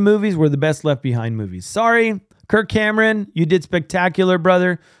first 3 movies were the best Left Behind movies. Sorry, Kirk Cameron, you did spectacular,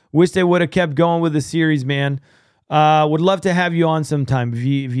 brother. Wish they would have kept going with the series, man. Would love to have you on sometime. If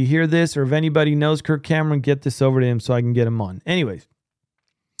you hear this, or if anybody knows Kirk Cameron, get this over to him so I can get him on. Anyways,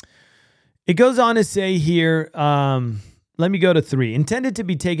 it goes on to say here, let me go to 3. Intended to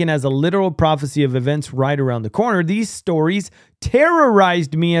be taken as a literal prophecy of events right around the corner, these stories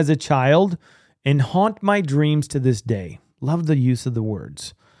terrorized me as a child and haunt my dreams to this day. Love the use of the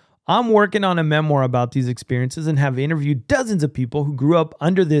words. I'm working on a memoir about these experiences and have interviewed dozens of people who grew up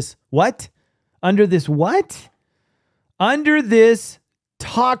under this what? Under this what? Under this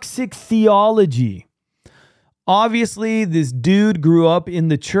toxic theology. Obviously, this dude grew up in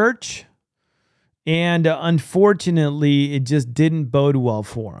the church, and unfortunately, it just didn't bode well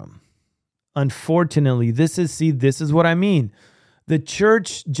for him. Unfortunately, this is what I mean. The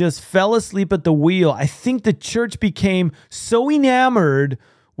church just fell asleep at the wheel. I think the church became so enamored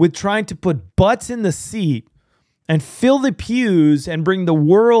with trying to put butts in the seat and fill the pews and bring the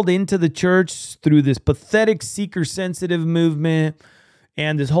world into the church through this pathetic seeker-sensitive movement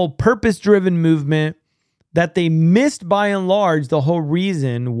and this whole purpose-driven movement, that they missed by and large the whole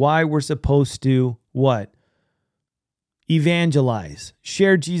reason why we're supposed to what? Evangelize,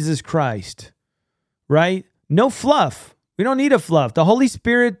 share Jesus Christ, right? No fluff. We don't need a fluff. The Holy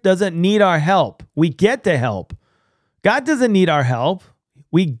Spirit doesn't need our help. We get to help. God doesn't need our help.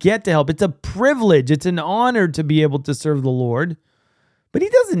 We get to help. It's a privilege. It's an honor to be able to serve the Lord. But he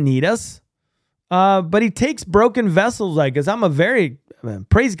doesn't need us. But he takes broken vessels like us.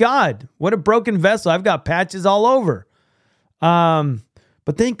 Praise God. What a broken vessel. I've got patches all over.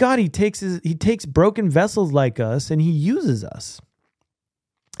 But thank God he takes broken vessels like us and he uses us.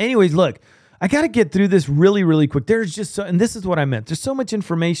 Anyways, look, I got to get through this really, really quick. There's just and this is what I meant. There's so much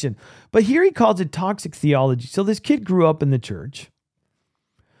information. But here he calls it toxic theology. So this kid grew up in the church.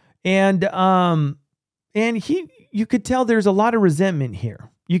 And you could tell there's a lot of resentment here.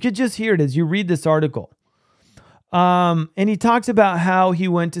 You could just hear it as you read this article. And he talks about how he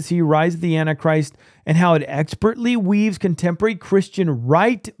went to see Rise of the Antichrist and how it expertly weaves contemporary Christian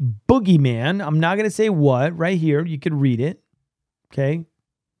right boogeyman. I'm not going to say what, right here. You could read it. Okay.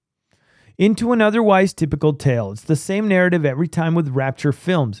 Into an otherwise typical tale. It's the same narrative every time with Rapture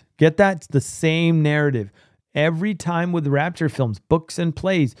films. Get that? It's the same narrative every time with Rapture films, books and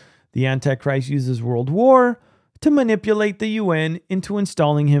plays. The Antichrist uses World War to manipulate the UN into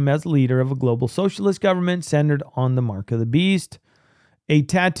installing him as leader of a global socialist government centered on the mark of the beast. A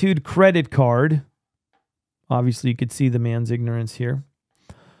tattooed credit card. Obviously, you could see the man's ignorance here.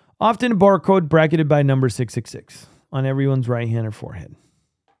 Often a barcode bracketed by number 666 on everyone's right hand or forehead.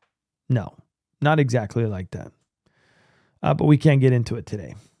 No, not exactly like that. But we can't get into it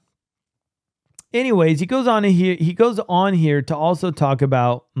today. Anyways, he goes on here to also talk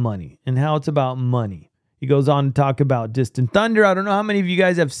about money and how it's about money. He goes on to talk about Distant Thunder. I don't know how many of you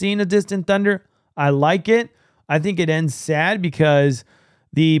guys have seen a Distant Thunder. I like it. I think it ends sad because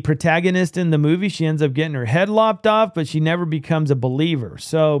the protagonist in the movie, she ends up getting her head lopped off, but she never becomes a believer.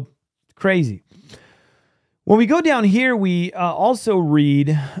 So crazy. When we go down here, we also read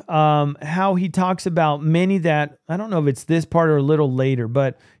how he talks about many that, I don't know if it's this part or a little later,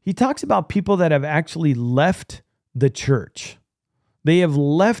 but he talks about people that have actually left the church. They have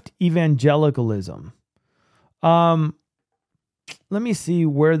left evangelicalism. Let me see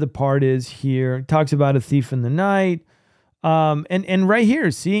where the part is here. He talks about a thief in the night. And right here,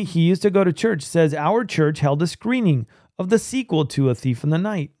 see, he used to go to church. It says, our church held a screening of the sequel to A Thief in the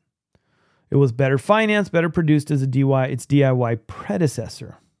Night. It was better financed, better produced as its DIY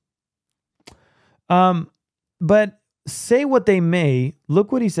predecessor. But say what they may,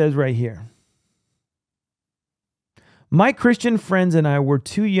 look what he says right here. My Christian friends and I were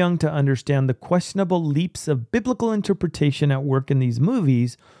too young to understand the questionable leaps of biblical interpretation at work in these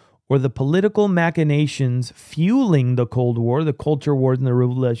movies, or the political machinations fueling the Cold War, the culture wars, and the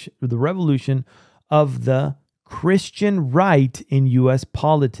revolution of the Christian right in U.S.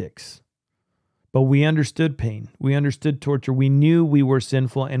 politics. But we understood pain. We understood torture. We knew we were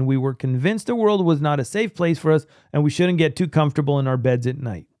sinful, and we were convinced the world was not a safe place for us, and we shouldn't get too comfortable in our beds at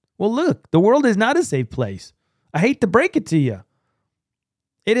night. Well, look, the world is not a safe place. I hate to break it to you.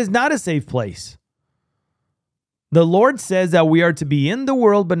 It is not a safe place. The Lord says that we are to be in the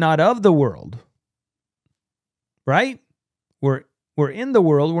world, but not of the world. Right? We're in the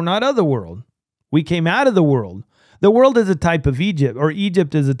world. We're not of the world. We came out of the world. The world is a type of Egypt, or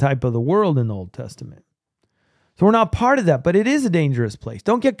Egypt is a type of the world in the Old Testament. So we're not part of that, but it is a dangerous place.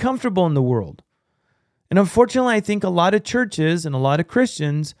 Don't get comfortable in the world. And unfortunately, I think a lot of churches and a lot of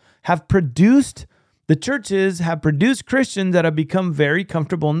Christians have produced The churches have produced Christians that have become very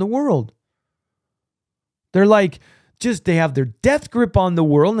comfortable in the world. They're like, they have their death grip on the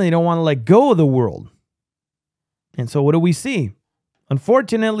world and they don't want to let go of the world. And so what do we see?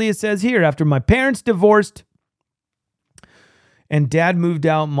 Unfortunately, it says here, after my parents divorced and dad moved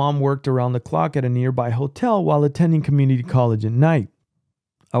out, mom worked around the clock at a nearby hotel while attending community college at night.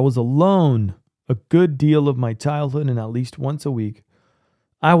 I was alone a good deal of my childhood, and at least once a week,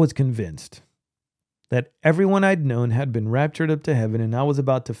 I was convinced that everyone I'd known had been raptured up to heaven, and I was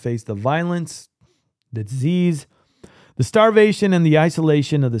about to face the violence, the disease, the starvation, and the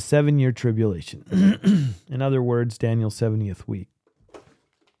isolation of the 7-year tribulation. In other words, Daniel's 70th week.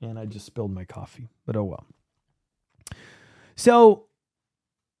 And I just spilled my coffee, but oh well. So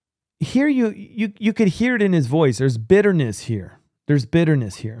here you could hear it in his voice. There's bitterness here.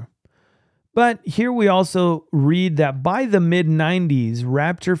 But here we also read that by the mid-90s,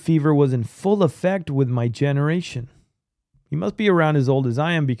 rapture fever was in full effect with my generation. He must be around as old as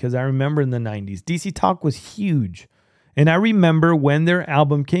I am, because I remember in the 90s, DC Talk was huge. And I remember when their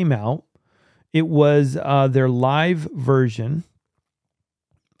album came out, it was their live version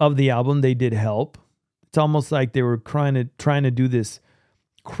of the album. They did Help. It's almost like they were trying to do this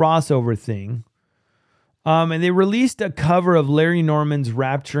crossover thing. And they released a cover of Larry Norman's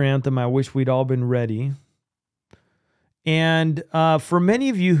Rapture anthem, I Wish We'd All Been Ready. And for many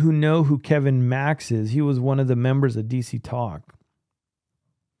of you who know who Kevin Max is, he was one of the members of DC Talk.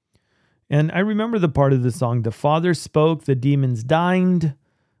 And I remember the part of the song, the Father spoke, the demons dined.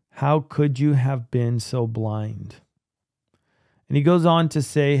 How could you have been so blind? And he goes on to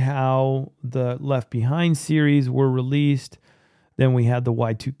say how the Left Behind series were released. Then we had the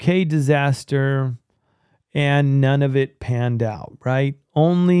Y2K disaster, and none of it panned out, right?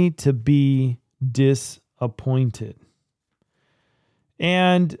 Only to be disappointed.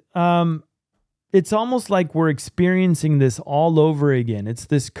 And it's almost like we're experiencing this all over again. It's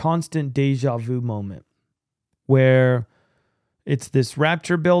this constant deja vu moment where it's this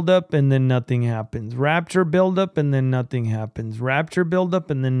rapture buildup and then nothing happens. Rapture buildup and then nothing happens. Rapture buildup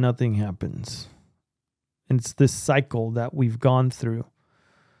and then nothing happens. And it's this cycle that we've gone through.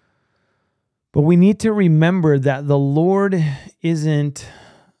 But we need to remember that the Lord isn't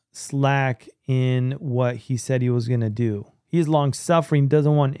slack in what he said he was going to do. He is long-suffering,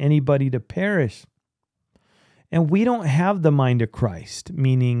 doesn't want anybody to perish. And we don't have the mind of Christ,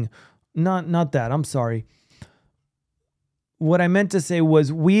 meaning, not that, I'm sorry. What I meant to say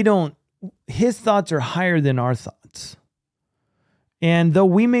was his thoughts are higher than our thoughts. And though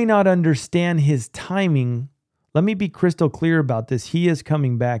we may not understand his timing, let me be crystal clear about this. He is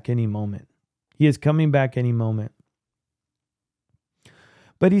coming back any moment. He is coming back any moment.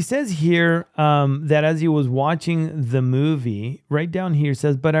 But he says here that as he was watching the movie, right down here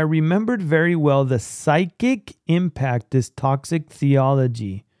says, but I remembered very well the psychic impact this toxic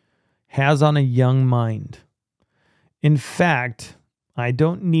theology has on a young mind. In fact, I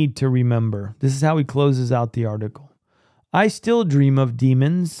don't need to remember. This is how he closes out the article. I still dream of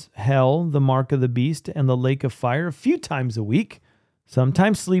demons, hell, the mark of the beast, and the lake of fire a few times a week,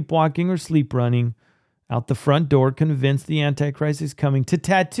 sometimes sleepwalking or sleep running out the front door, convinced the Antichrist is coming to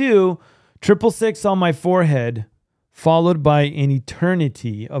tattoo 666 on my forehead, followed by an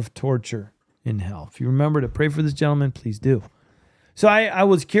eternity of torture in hell. If you remember to pray for this gentleman, please do. So I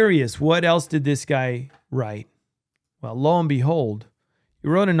was curious, what else did this guy write? Well, lo and behold, he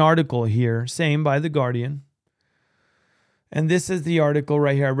wrote an article here, same by The Guardian. And this is the article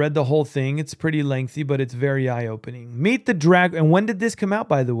right here. I read the whole thing. It's pretty lengthy, but it's very eye-opening. Meet the drag... And when did this come out,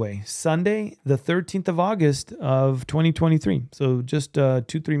 by the way? Sunday, the 13th of August of 2023. So just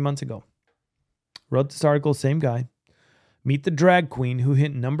 2-3 months ago. Wrote this article, same guy. Meet the drag queen who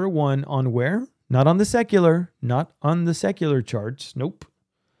hit number 1 on where? Not on the secular charts. Nope.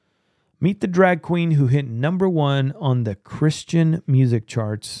 Meet the drag queen who hit number 1 on the Christian music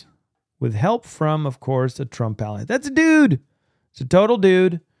charts with help from, of course, a Trump ally. That's a dude. It's a total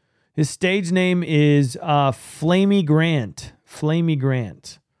dude. His stage name is Flamey Grant. Flamey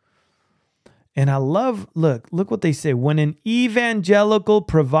Grant. And I love, look what they say. When an evangelical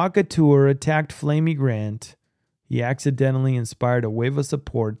provocateur attacked Flamey Grant, he accidentally inspired a wave of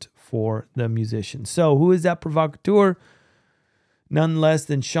support for the musician. So who is that provocateur? None less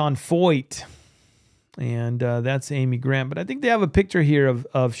than Sean Feucht. And that's Amy Grant. But I think they have a picture here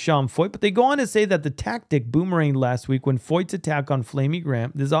of Sean Feucht. But they go on to say that the tactic boomeranged last week when Feucht's attack on Flamey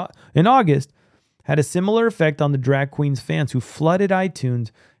Grant in August had a similar effect on the drag queen's fans who flooded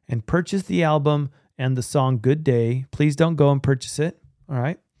iTunes and purchased the album and the song Good Day. Please don't go and purchase it. All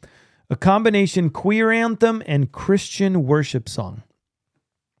right. A combination queer anthem and Christian worship song.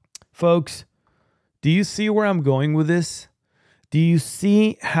 Folks, Do you see where I'm going with this? Do you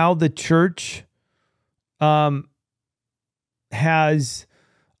see how the church has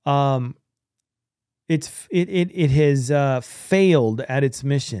it has failed at its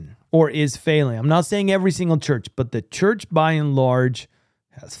mission, or is failing? I'm not saying every single church, but the church by and large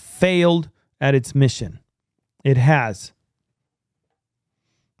has failed at its mission. It has.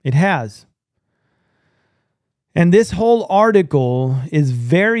 It has. And this whole article is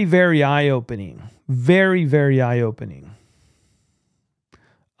very, very eye-opening. Very, very eye-opening.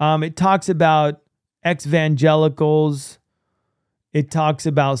 It talks about ex-evangelicals. It talks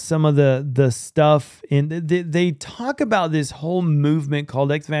about some of the stuff. And they talk about this whole movement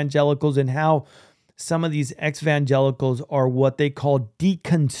called ex-evangelicals and how some of these ex-evangelicals are what they call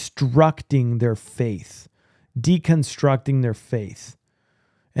deconstructing their faith. Deconstructing their faith.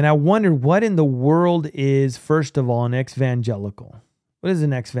 And I wonder what in the world is, first of all, an ex-evangelical. What is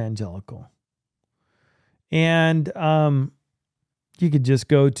an ex-evangelical? And you could just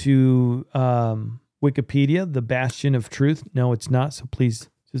go to Wikipedia, the bastion of truth. No, it's not, so please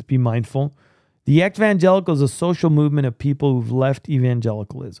just be mindful. The ex-evangelical is a social movement of people who've left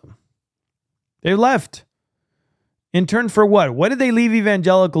evangelicalism. They left. In turn for what? What did they leave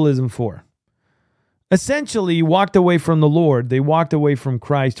evangelicalism for? Essentially, walked away from the Lord. They walked away from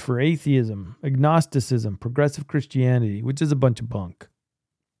Christ for atheism, agnosticism, progressive Christianity, which is a bunch of bunk.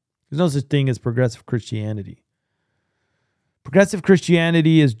 There's no such thing as progressive Christianity. Progressive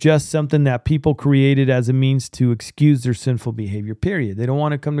Christianity is just something that people created as a means to excuse their sinful behavior, period. They don't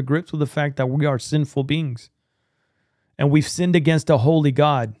want to come to grips with the fact that we are sinful beings. And we've sinned against a holy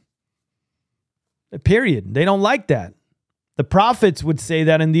God. Period. They don't like that. The prophets would say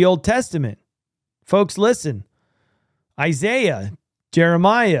that in the Old Testament. Folks, listen. Isaiah,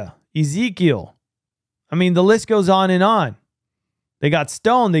 Jeremiah, Ezekiel. I mean, the list goes on and on. They got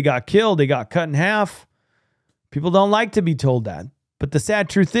stoned, they got killed, they got cut in half. People don't like to be told that. But the sad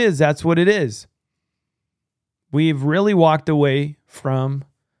truth is, that's what it is. We've really walked away from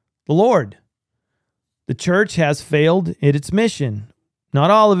the Lord. The church has failed at its mission.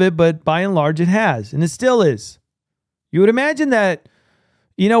 Not all of it, but by and large it has. And it still is. You would imagine that,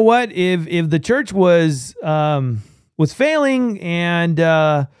 you know what, if the church was failing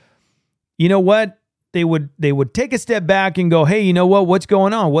and, you know what, they would take a step back and go, hey, you know what, what's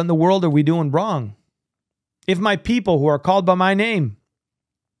going on? What in the world are we doing wrong? If my people who are called by my name,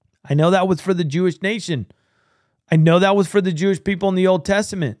 I know that was for the Jewish nation. I know that was for the Jewish people in the Old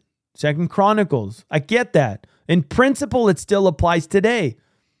Testament, 2 Chronicles. I get that. In principle, it still applies today.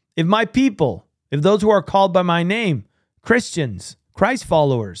 If my people, if those who are called by my name, Christians, Christ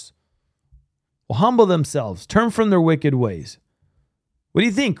followers, will humble themselves, turn from their wicked ways. What do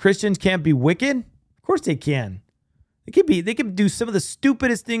you think? Christians can't be wicked? Of course they can. They can do some of the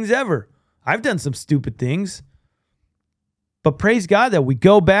stupidest things ever. I've done some stupid things. But praise God that we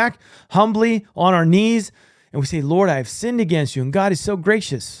go back humbly on our knees and we say, Lord, I have sinned against you. And God is so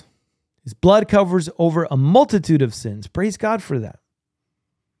gracious. His blood covers over a multitude of sins. Praise God for that.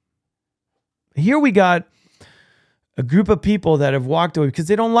 Here we got a group of people that have walked away because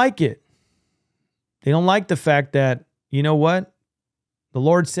they don't like it. They don't like the fact that, you know what? The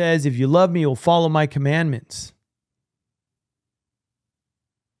Lord says, if you love me, you'll follow my commandments.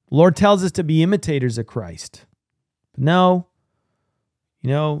 The Lord tells us to be imitators of Christ. But no,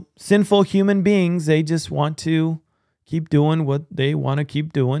 sinful human beings, they just want to keep doing what they want to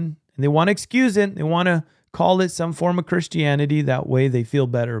keep doing. And they want to excuse it. They want to call it some form of Christianity. That way they feel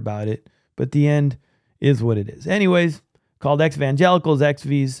better about it. But the end is what it is. Anyways, called ex-evangelicals,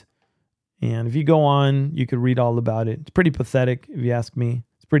 ex-Vs. And if you go on, you could read all about it. It's pretty pathetic, if you ask me.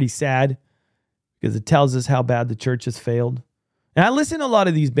 It's pretty sad because it tells us how bad the church has failed. And I listen to a lot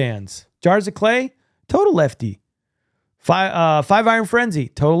of these bands. Jars of Clay, total lefty. Five Iron Frenzy,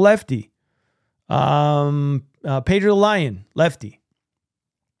 total lefty. Pedro the Lion, lefty.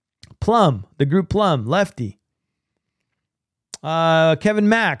 Plum, the group Plum, lefty. Kevin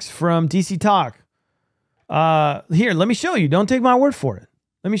Max from DC Talk. Here, let me show you. Don't take my word for it.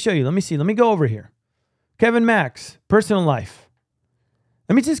 Let me show you. Let me see. Let me go over here. Kevin Max, personal life.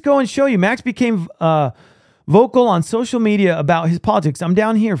 Let me just go and show you. Max became vocal on social media about his politics. I'm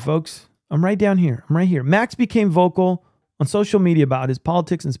down here, folks. I'm right down here. I'm right here. Max became vocal on social media about his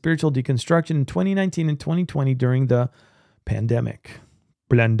politics and spiritual deconstruction in 2019 and 2020 during the pandemic.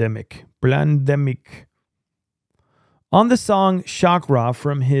 Blandemic. On the song Chakra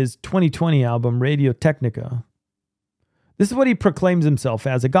from his 2020 album Radio Technica, this is what he proclaims himself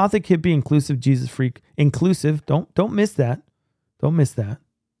as: a gothic hippie, inclusive Jesus freak. Inclusive, don't miss that. Don't miss that.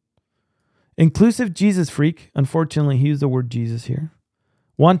 Inclusive Jesus freak. Unfortunately, he used the word Jesus here.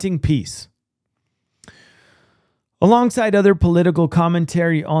 Wanting peace. alongside other political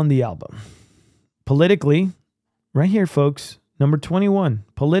commentary on the album. Politically, right here, folks, number 21.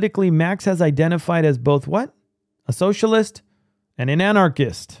 Politically, Max has identified as both what? A socialist and an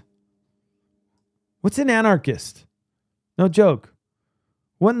anarchist. What's an anarchist? No joke.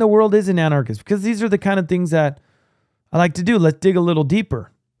 What in the world is an anarchist? Because these are the kind of things that I like to do. Let's dig a little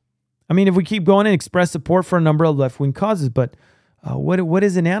deeper. I mean, if we keep going and express support for a number of left-wing causes, but what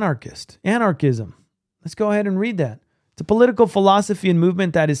is an anarchist? Anarchism. Let's go ahead and read that. It's a political philosophy and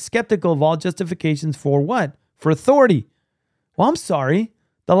movement that is skeptical of all justifications for what? For authority. Well, I'm sorry.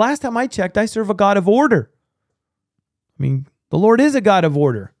 The last time I checked, I serve a God of order. I mean, the Lord is a God of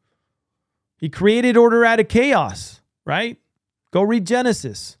order. He created order out of chaos, right? Go read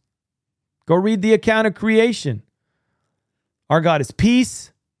Genesis. Go read the account of creation. Our God is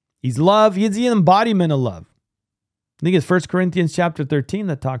peace. He's love. He's the embodiment of love. I think it's 1 Corinthians chapter 13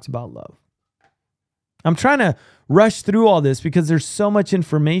 that talks about love. I'm trying to rush through all this because there's so much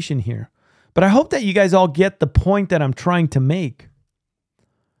information here. But I hope that you guys all get the point that I'm trying to make.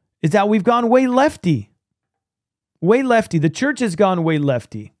 Is that we've gone way lefty. Way lefty. The church has gone way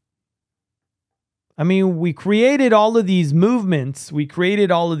lefty. I mean, we created all of these movements. We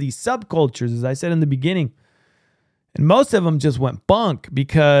created all of these subcultures, as I said in the beginning. And most of them just went bunk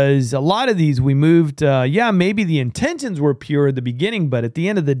because a lot of these we moved, maybe the intentions were pure at the beginning, but at the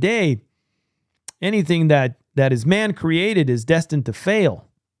end of the day, anything that is man created is destined to fail.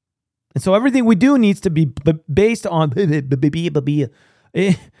 And so everything we do needs to be based on, it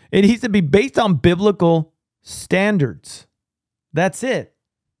needs to be based on biblical standards. That's it.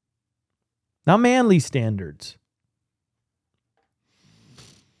 Not manly standards.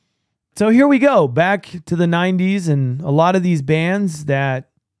 So here we go, back to the 90s, and a lot of these bands that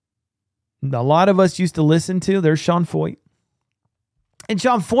a lot of us used to listen to, there's Sean Feucht. And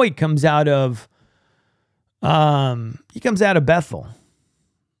Sean Feucht comes out of Bethel.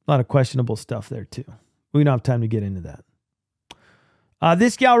 A lot of questionable stuff there too. We don't have time to get into that.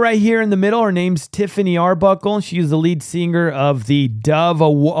 This gal right here in the middle, her name's Tiffany Arbuckle. She is the lead singer of the Dove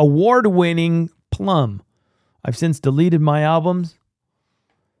award-winning Plum. I've since deleted my albums.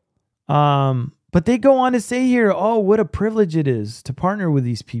 But they go on to say here, oh, what a privilege it is to partner with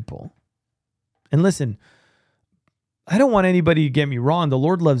these people. And listen, I don't want anybody to get me wrong. The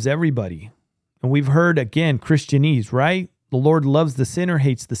Lord loves everybody. And we've heard, again, Christianese, right? The Lord loves the sinner,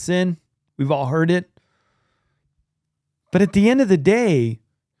 hates the sin. We've all heard it. But at the end of the day,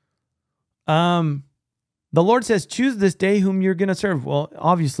 the Lord says, choose this day whom you're going to serve. Well,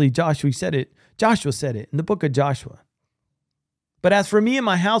 obviously, Joshua said it in the book of Joshua. But as for me and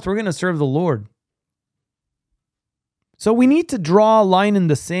my house, we're going to serve the Lord. So we need to draw a line in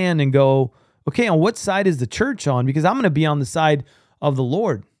the sand and go, okay, on what side is the church on? Because I'm going to be on the side of the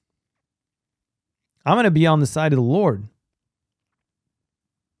Lord. I'm going to be on the side of the Lord.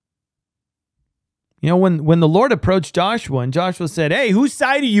 You know, when the Lord approached Joshua and Joshua said, hey, whose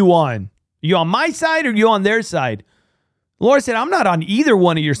side are you on? Are you on my side or are you on their side? The Lord said, I'm not on either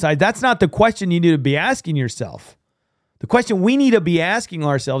one of your sides. That's not the question you need to be asking yourself. The question we need to be asking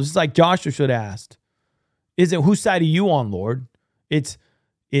ourselves, just like Joshua should have asked, isn't whose side are you on, Lord? It's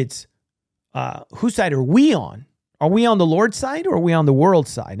whose side are we on? Are we on the Lord's side or are we on the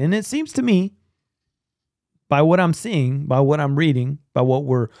world's side? And it seems to me, by what I'm seeing, by what I'm reading, by what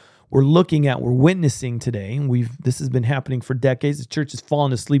we're looking at, we're witnessing today, and this has been happening for decades. The church has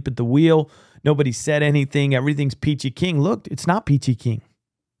fallen asleep at the wheel. Nobody said anything. Everything's peachy keen. Look, it's not peachy keen.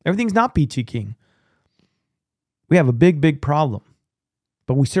 Everything's not peachy keen. We have a big, big problem.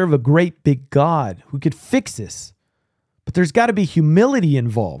 But we serve a great big God who could fix this. But there's got to be humility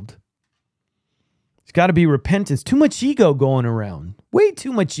involved. There's got to be repentance. Too much ego going around. Way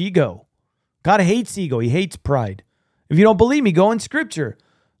too much ego. God hates ego. He hates pride. If you don't believe me, go in Scripture.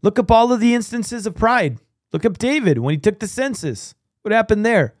 Look up all of the instances of pride. Look up David when he took the census. What happened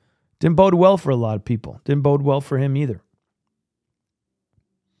there? Didn't bode well for a lot of people. Didn't bode well for him either.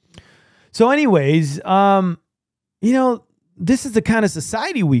 So anyways, this is the kind of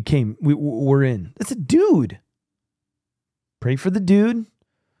society we're in. That's a dude. Pray for the dude.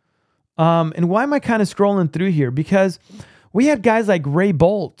 And why am I kind of scrolling through here? Because we had guys like Ray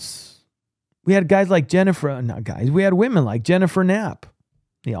Boltz. We had guys like we had women like Jennifer Knapp.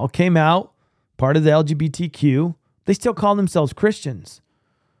 They all came out, part of the LGBTQ. They still call themselves Christians.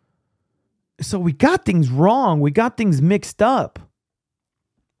 So we got things wrong. We got things mixed up.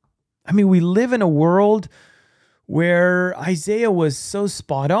 I mean, we live in a world where Isaiah was so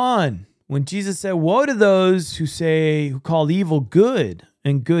spot on when Jesus said, woe to those who call evil good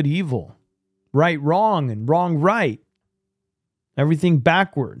and good evil, right wrong and wrong right, everything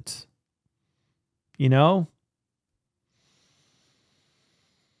backwards. You know,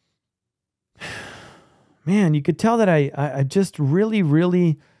 man, you could tell that I just really,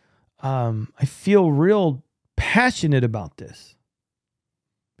 really, I feel real passionate about this.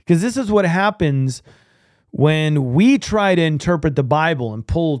 Because this is what happens when we try to interpret the Bible and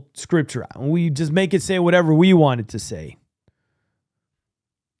pull scripture out. We just make it say whatever we want it to say.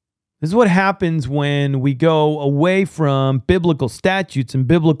 This is what happens when we go away from biblical statutes and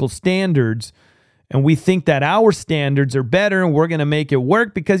biblical standards, and we think that our standards are better and we're going to make it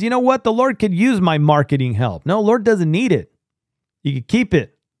work because you know what? The Lord could use my marketing help. No, Lord doesn't need it. You could keep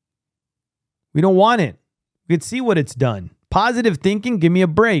it. We don't want it. We could see what it's done. Positive thinking, give me a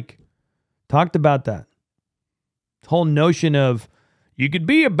break. Talked about that. Whole notion of you could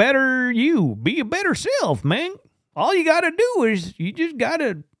be a better self, man. All you got to do is you just got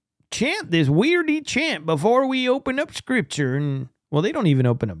to chant this weirdy chant before we open up scripture. And well, they don't even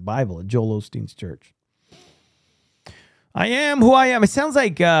open up Bible at Joel Osteen's church. I am who I am. It sounds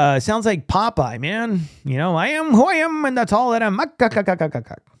like Popeye, man. You know, I am who I am, and that's all that I'm.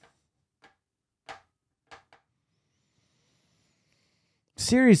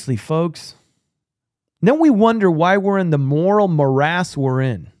 Seriously, folks. Then we wonder why we're in the moral morass we're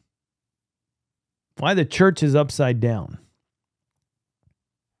in. Why the church is upside down.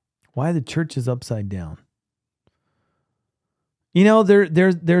 Why the church is upside down. You know,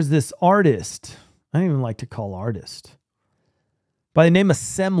 there's this artist. I don't even like to call artist. By the name of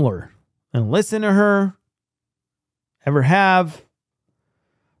Semler. And listen to her. Ever have.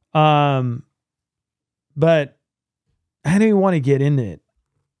 But I don't even want to get into it.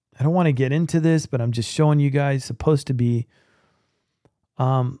 I don't want to get into this, but I'm just showing you guys supposed to be.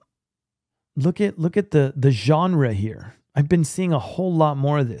 Look at the genre here. I've been seeing a whole lot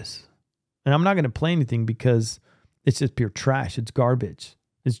more of this. And I'm not going to play anything because it's just pure trash. It's garbage.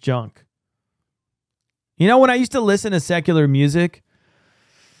 It's junk. You know, when I used to listen to secular music,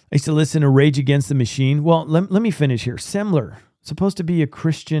 I used to listen to Rage Against the Machine. Well, let me finish here. Semler, supposed to be a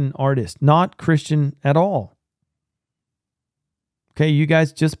Christian artist, not Christian at all. Okay, you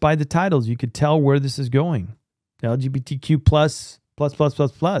guys, just by the titles, you could tell where this is going. LGBTQ plus.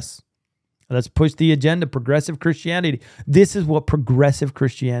 Let's push the agenda, progressive Christianity. This is what progressive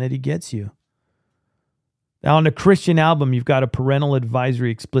Christianity gets you. Now, on a Christian album, you've got a parental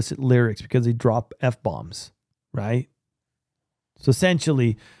advisory explicit lyrics because they drop F-bombs, right? So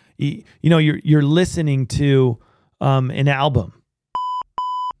essentially, you know, you're listening to an album.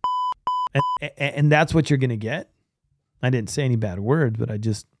 And that's what you're going to get. I didn't say any bad words, but I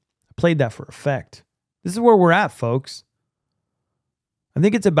just played that for effect. This is where we're at, folks. I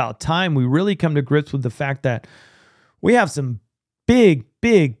think it's about time we really come to grips with the fact that we have some big,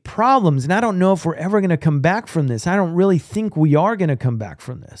 big problems. And I don't know if we're ever going to come back from this. I don't really think we are going to come back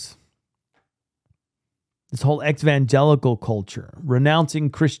from this. This whole evangelical culture,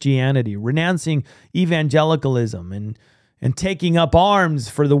 renouncing Christianity, renouncing evangelicalism, and taking up arms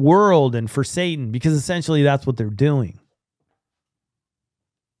for the world and for Satan, because essentially that's what they're doing.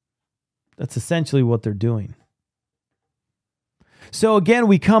 That's essentially what they're doing. So again,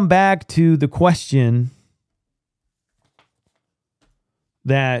 we come back to the question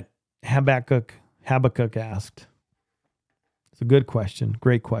that Habakkuk asked. It's a good question,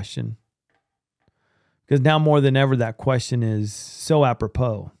 great question. Because now more than ever, that question is so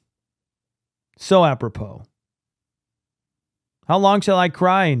apropos. So apropos. How long shall I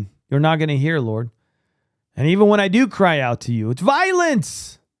cry and you're not going to hear, Lord? And even when I do cry out to you, it's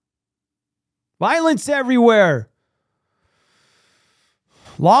violence. Violence everywhere.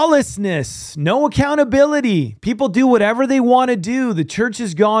 Lawlessness, no accountability. People do whatever they want to do. The church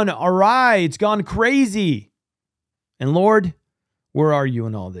has gone awry. It's gone crazy. And Lord, where are you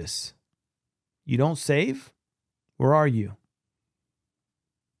in all this? You don't save? Where are you?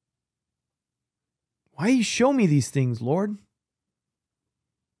 Why you show me these things, Lord?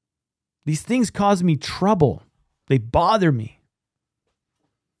 These things cause me trouble. They bother me.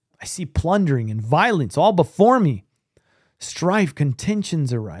 I see plundering and violence all before me. Strife,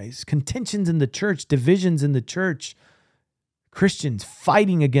 contentions arise. Contentions in the church, divisions in the church. Christians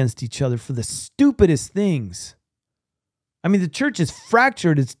fighting against each other for the stupidest things. I mean, the church is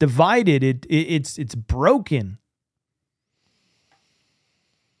fractured. It's divided. It's broken.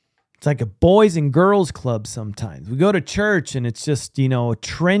 It's like a boys and girls club sometimes. We go to church and it's just, you know,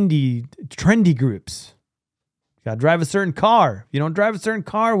 trendy groups. You got to drive a certain car. If you don't drive a certain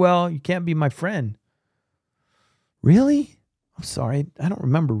car, well, you can't be my friend. Really? I'm sorry. I don't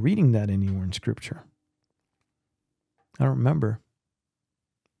remember reading that anywhere in Scripture. I don't remember.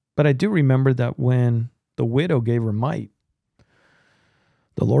 But I do remember that when the widow gave her mite,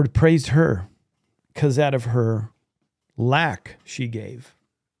 the Lord praised her because out of her lack she gave.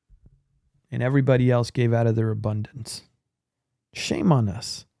 and everybody else gave out of their abundance. Shame on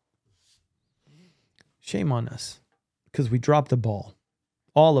us. Shame on us, because we dropped the ball.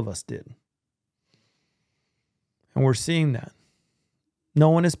 All of us did. And we're seeing that. No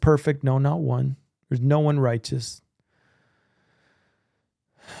one is perfect. No, not one. There's no one righteous.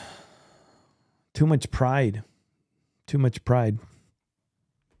 Too much pride. Too much pride.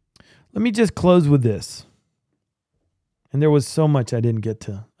 Let me just close with this. And there was so much I didn't get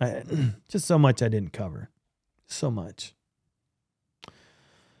to. Just so much I didn't cover. So much.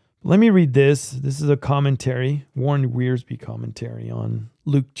 Let me read this. This is a commentary, Warren Wiersbe commentary on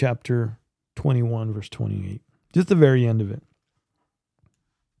Luke chapter 21, verse 28. Just the very end of it.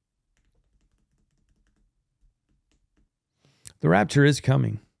 The rapture is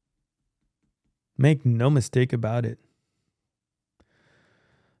coming. Make no mistake about it.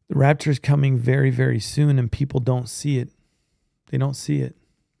 The rapture is coming very, very soon, and people don't see it. They don't see it.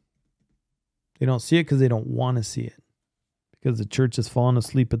 They don't see it because they don't want to see it. Because the church has fallen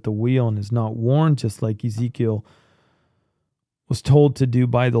asleep at the wheel and is not warned, just like Ezekiel was told to do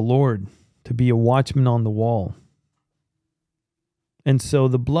by the Lord, to be a watchman on the wall. And so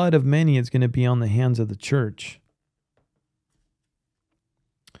the blood of many is going to be on the hands of the church.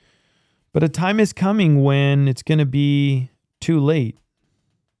 But a time is coming when it's going to be too late.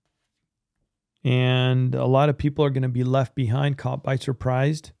 And a lot of people are going to be left behind, caught by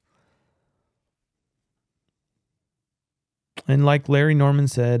surprise. And like Larry Norman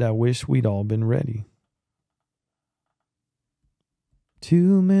said, I wish we'd all been ready.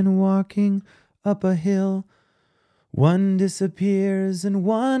 Two men walking up a hill. One disappears and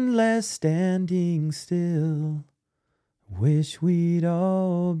one left standing still. Wish we'd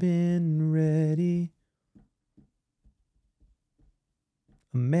all been ready.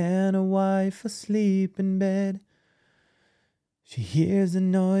 A man, a wife, asleep in bed. She hears a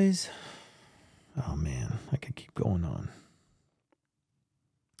noise. Oh man, I could keep going on.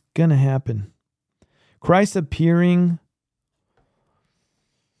 Gonna happen. Christ appearing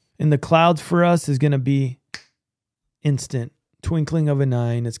in the clouds for us is gonna be instant, twinkling of an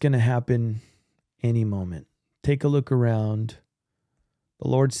eye, and it's gonna happen any moment. Take a look around. The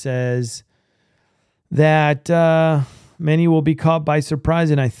Lord says that many will be caught by surprise,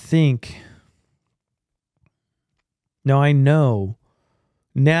 and I know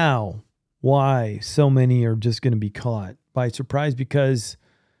now why so many are just going to be caught by surprise, because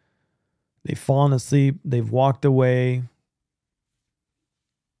they've fallen asleep, they've walked away,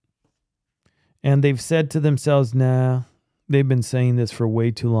 and they've said to themselves, nah, they've been saying this for way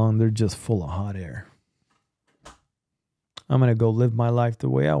too long, they're just full of hot air. I'm going to go live my life the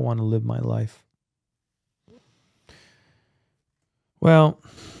way I want to live my life. Well,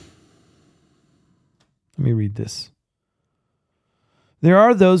 let me read this. There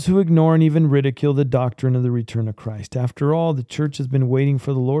are those who ignore and even ridicule the doctrine of the return of Christ. After all, the church has been waiting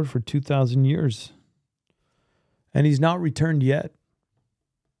for the Lord for 2,000 years, and he's not returned yet.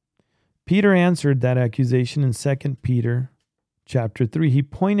 Peter answered that accusation in 2 Peter chapter 3. He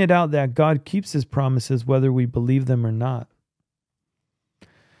pointed out that God keeps his promises whether we believe them or not,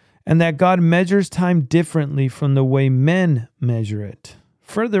 and that God measures time differently from the way men measure it.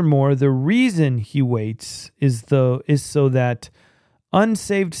 Furthermore, the reason he waits is so that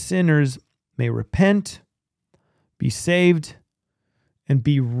unsaved sinners may repent, be saved, and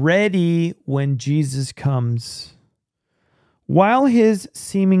be ready when Jesus comes. While his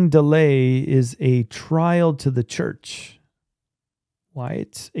seeming delay is a trial to the church, why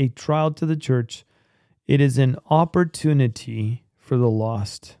it's a trial to the church, it is an opportunity for the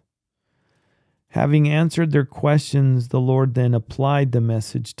lost. Having answered their questions, the Lord then applied the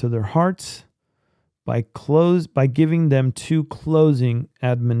message to their hearts by giving them two closing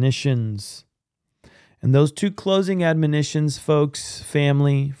admonitions. And those two closing admonitions, folks,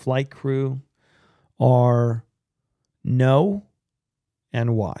 family, flight crew, are know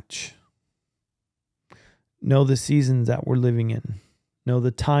and watch. Know the seasons that we're living in. Know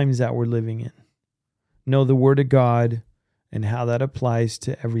the times that we're living in. Know the Word of God and how that applies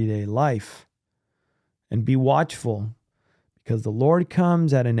to everyday life. And be watchful, because the Lord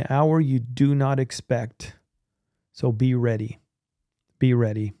comes at an hour you do not expect. So be ready. Be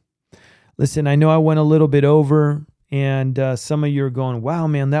ready. Listen, I know I went a little bit over, and some of you are going, wow,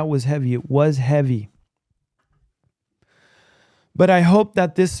 man, that was heavy. It was heavy. But I hope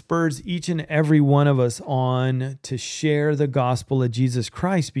that this spurs each and every one of us on to share the gospel of Jesus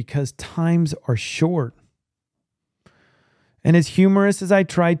Christ, because times are short. And as humorous as I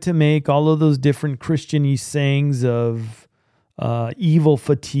tried to make all of those different Christian-y sayings of evil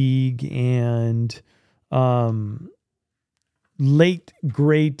fatigue and, late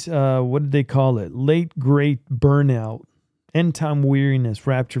great, what did they call it? Late great burnout, end time weariness,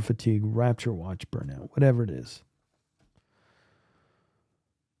 rapture fatigue, rapture watch burnout, whatever it is.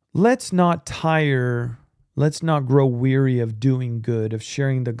 Let's not grow weary of doing good, of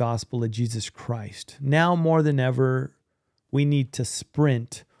sharing the gospel of Jesus Christ. Now more than ever, we need to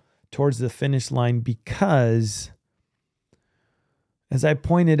sprint towards the finish line because, as I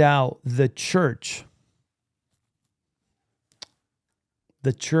pointed out, the church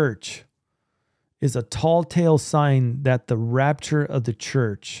is a tall tale sign that the rapture of the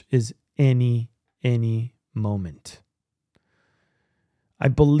church is any moment. I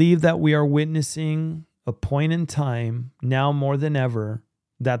believe that we are witnessing a point in time, now more than ever,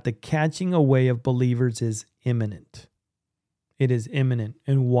 that the catching away of believers is imminent. It is imminent.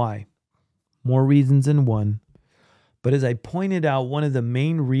 And why? More reasons than one. But as I pointed out, one of the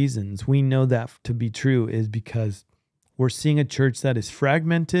main reasons we know that to be true is because we're seeing a church that is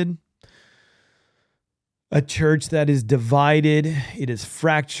fragmented, a church that is divided, it is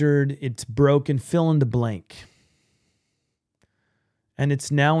fractured, it's broken, fill in the blank. And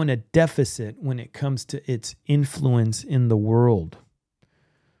it's now in a deficit when it comes to its influence in the world.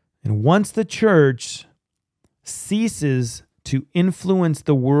 And once the church ceases to influence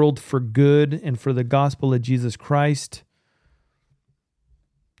the world for good and for the gospel of Jesus Christ,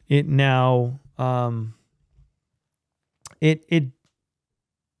 it now it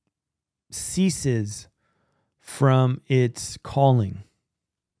ceases from its calling.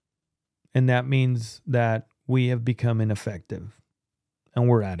 And that means that we have become ineffective. And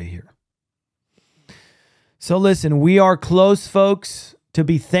we're out of here. So listen, we are close, folks. To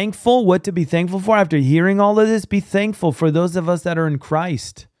be thankful, what to be thankful for after hearing all of this? Be thankful for those of us that are in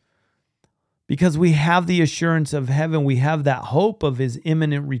Christ. Because we have the assurance of heaven. We have that hope of his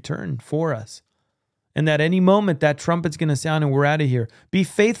imminent return for us. And that any moment that trumpet's going to sound and we're out of here. Be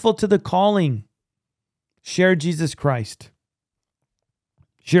faithful to the calling. Share Jesus Christ.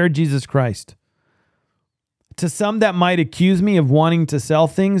 Share Jesus Christ. To some that might accuse me of wanting to sell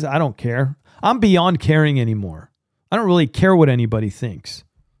things, I don't care. I'm beyond caring anymore. I don't really care what anybody thinks.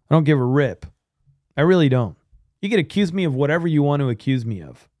 I don't give a rip. I really don't. You can accuse me of whatever you want to accuse me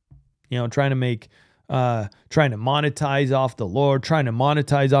of. You know, trying to monetize off the Lord, trying to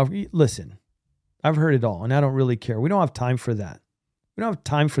monetize off. Listen, I've heard it all and I don't really care. We don't have time for that. We don't have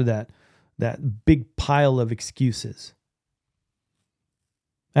time for that big pile of excuses.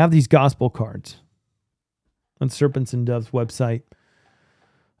 I have these gospel cards on Serpents and Doves website.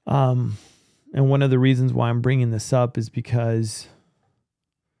 And one of the reasons why I'm bringing this up is because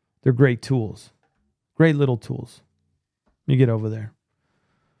they're great tools. Great little tools. You get over there.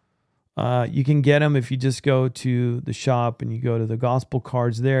 You can get them if you just go to the shop and you go to the gospel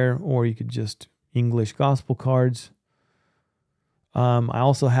cards there, or you could just English gospel cards. I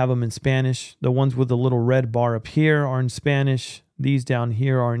also have them in Spanish. The ones with the little red bar up here are in Spanish. These down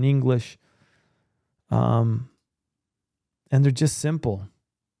here are in English. And they're just simple.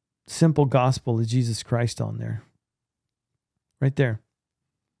 Simple gospel of Jesus Christ on there. Right there.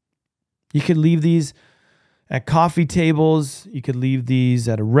 You could leave these at coffee tables. You could leave these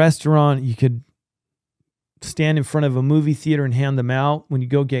at a restaurant. You could stand in front of a movie theater and hand them out. When you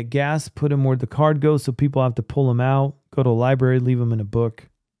go get gas, put them where the card goes so people have to pull them out. Go to a library, leave them in a book.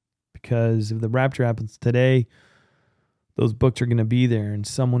 Because if the rapture happens today, those books are going to be there and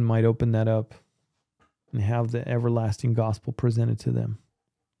someone might open that up and have the everlasting gospel presented to them.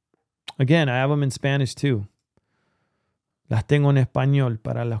 Again, I have them in Spanish too. Las tengo en español.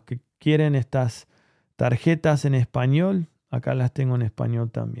 Para los que quieren estas tarjetas en español, acá las tengo en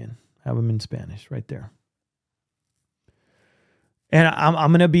español también. I have them in Spanish right there. And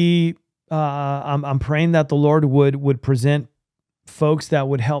I'm going to be, I'm praying that the Lord would present folks that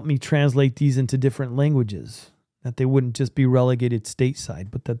would help me translate these into different languages. That they wouldn't just be relegated stateside,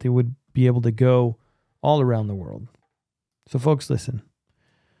 but that they would be able to go all around the world. So folks, listen.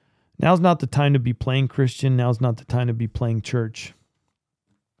 Now's not the time to be playing Christian. Now's not the time to be playing church.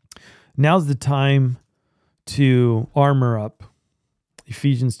 Now's the time to armor up.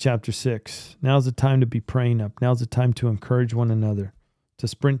 Ephesians chapter 6. Now's the time to be praying up. Now's the time to encourage one another, to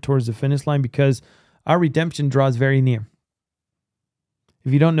sprint towards the finish line because our redemption draws very near.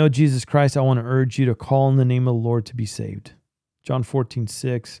 If you don't know Jesus Christ, I want to urge you to call on the name of the Lord to be saved. John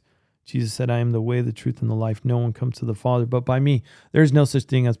 14:6. Jesus said, I am the way, the truth, and the life. No one comes to the Father but by me. There's no such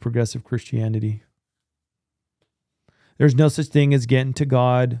thing as progressive Christianity. There's no such thing as getting to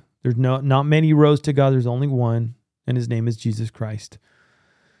God. There's not many roads to God. There's only one, and his name is Jesus Christ.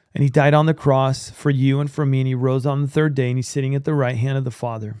 And he died on the cross for you and for me, and he rose on the third day, and he's sitting at the right hand of the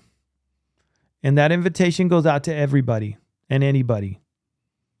Father. And that invitation goes out to everybody. and anybody.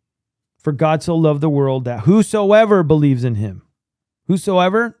 For God so loved the world that whosoever believes in him.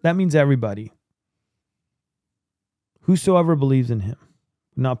 Whosoever, that means everybody. Whosoever believes in him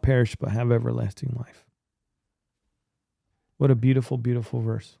will not perish but have everlasting life. What a beautiful, beautiful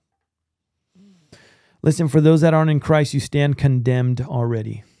verse. Listen, for those that aren't in Christ, you stand condemned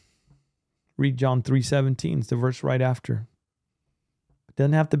already. Read John 3:17. It's the verse right after. It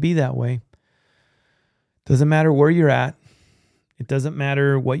doesn't have to be that way. Doesn't matter where you're at. It doesn't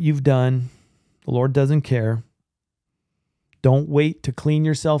matter what you've done. The Lord doesn't care. Don't wait to clean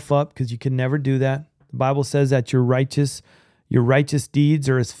yourself up because you can never do that. The Bible says that your righteous deeds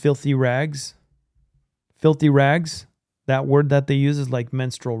are as filthy rags. Filthy rags, that word that they use is like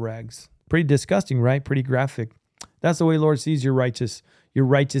menstrual rags. Pretty disgusting, right? Pretty graphic. That's the way the Lord sees your righteous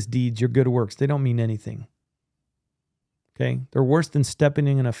deeds, your good works. They don't mean anything. Okay? They're worse than stepping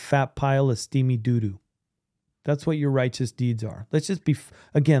in a fat pile of steamy doo-doo. That's what your righteous deeds are. Let's just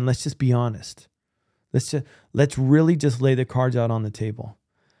be honest. Let's really just lay the cards out on the table.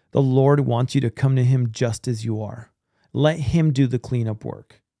 The Lord wants you to come to him just as you are. Let him do the cleanup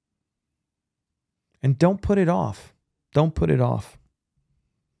work. And don't put it off. Don't put it off.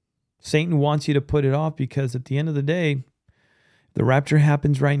 Satan wants you to put it off because at the end of the day, if the rapture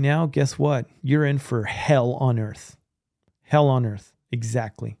happens right now, guess what? You're in for hell on earth. Hell on earth.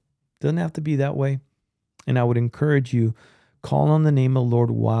 Exactly. Doesn't have to be that way. And I would encourage you, call on the name of the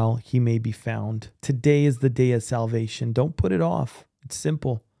Lord while he may be found. Today is the day of salvation. Don't put it off. It's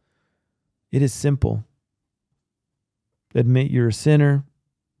simple. It is simple. Admit you're a sinner.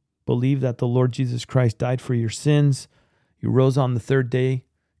 Believe that the Lord Jesus Christ died for your sins. He rose on the third day.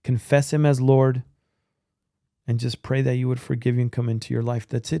 Confess him as Lord. And just pray that you would forgive you and come into your life.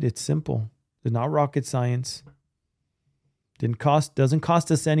 That's it. It's simple. It's not rocket science. Doesn't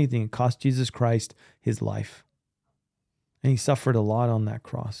cost us anything. It cost Jesus Christ his life. And he suffered a lot on that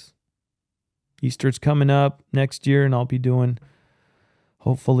cross. Easter's coming up next year, and I'll be doing,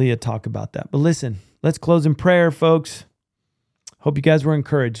 hopefully, a talk about that. But listen, let's close in prayer, folks. Hope you guys were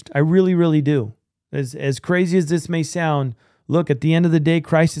encouraged. I really, really do. As crazy as this may sound, look, at the end of the day,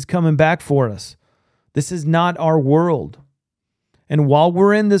 Christ is coming back for us. This is not our world. And while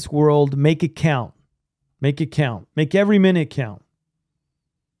we're in this world, make it count. Make it count. Make every minute count.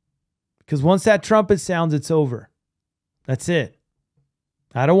 Because once that trumpet sounds, it's over. That's it.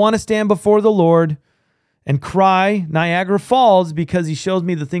 I don't want to stand before the Lord and cry Niagara Falls because he shows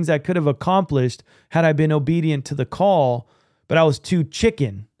me the things I could have accomplished had I been obedient to the call, but I was too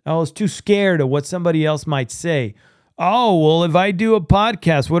chicken. I was too scared of what somebody else might say. Oh, well, if I do a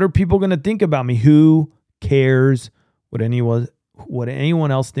podcast, what are people going to think about me? Who cares what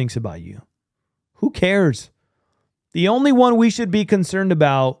anyone else thinks about you? Who cares? The only one we should be concerned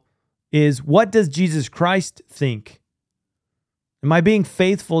about is, what does Jesus Christ think? Am I being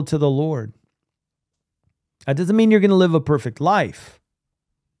faithful to the Lord? That doesn't mean you're going to live a perfect life.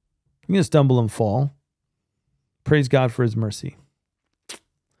 You're going to stumble and fall. Praise God for his mercy.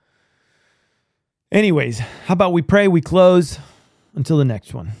 Anyways, how about we pray, we close until the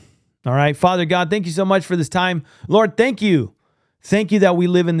next one. All right. Father God, thank you so much for this time. Lord, thank you. Thank you that we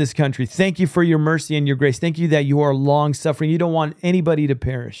live in this country. Thank you for your mercy and your grace. Thank you that you are long suffering. You don't want anybody to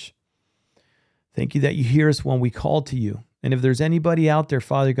perish. Thank you that you hear us when we call to you. And if there's anybody out there,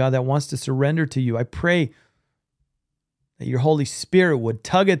 Father God, that wants to surrender to you, I pray that your Holy Spirit would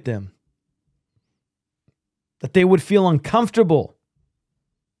tug at them, that they would feel uncomfortable,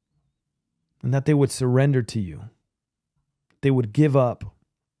 and that they would surrender to you. They would give up,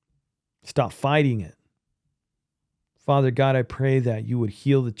 stop fighting it. Father God, I pray that you would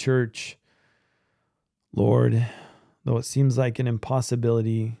heal the church. Lord, though it seems like an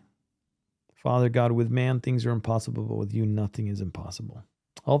impossibility, Father God, with man things are impossible, but with you nothing is impossible.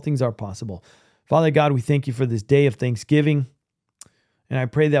 All things are possible. Father God, we thank you for this day of Thanksgiving. And I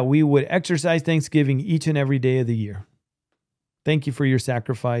pray that we would exercise Thanksgiving each and every day of the year. Thank you for your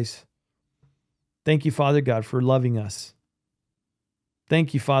sacrifice. Thank you, Father God, for loving us.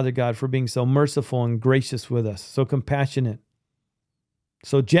 Thank you, Father God, for being so merciful and gracious with us, so compassionate,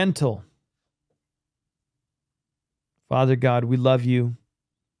 so gentle. Father God, we love you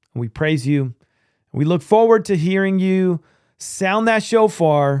and we praise you. We look forward to hearing you sound that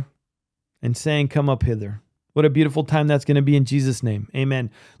shofar and saying, "Come up hither." What a beautiful time that's going to be in Jesus' name. Amen.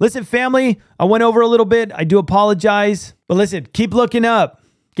 Listen, family, I went over a little bit. I do apologize. But listen, keep looking up.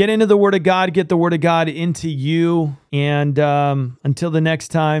 Get into the Word of God. Get the Word of God into you. And until the next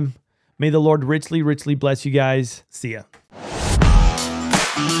time, may the Lord richly, richly bless you guys. See ya.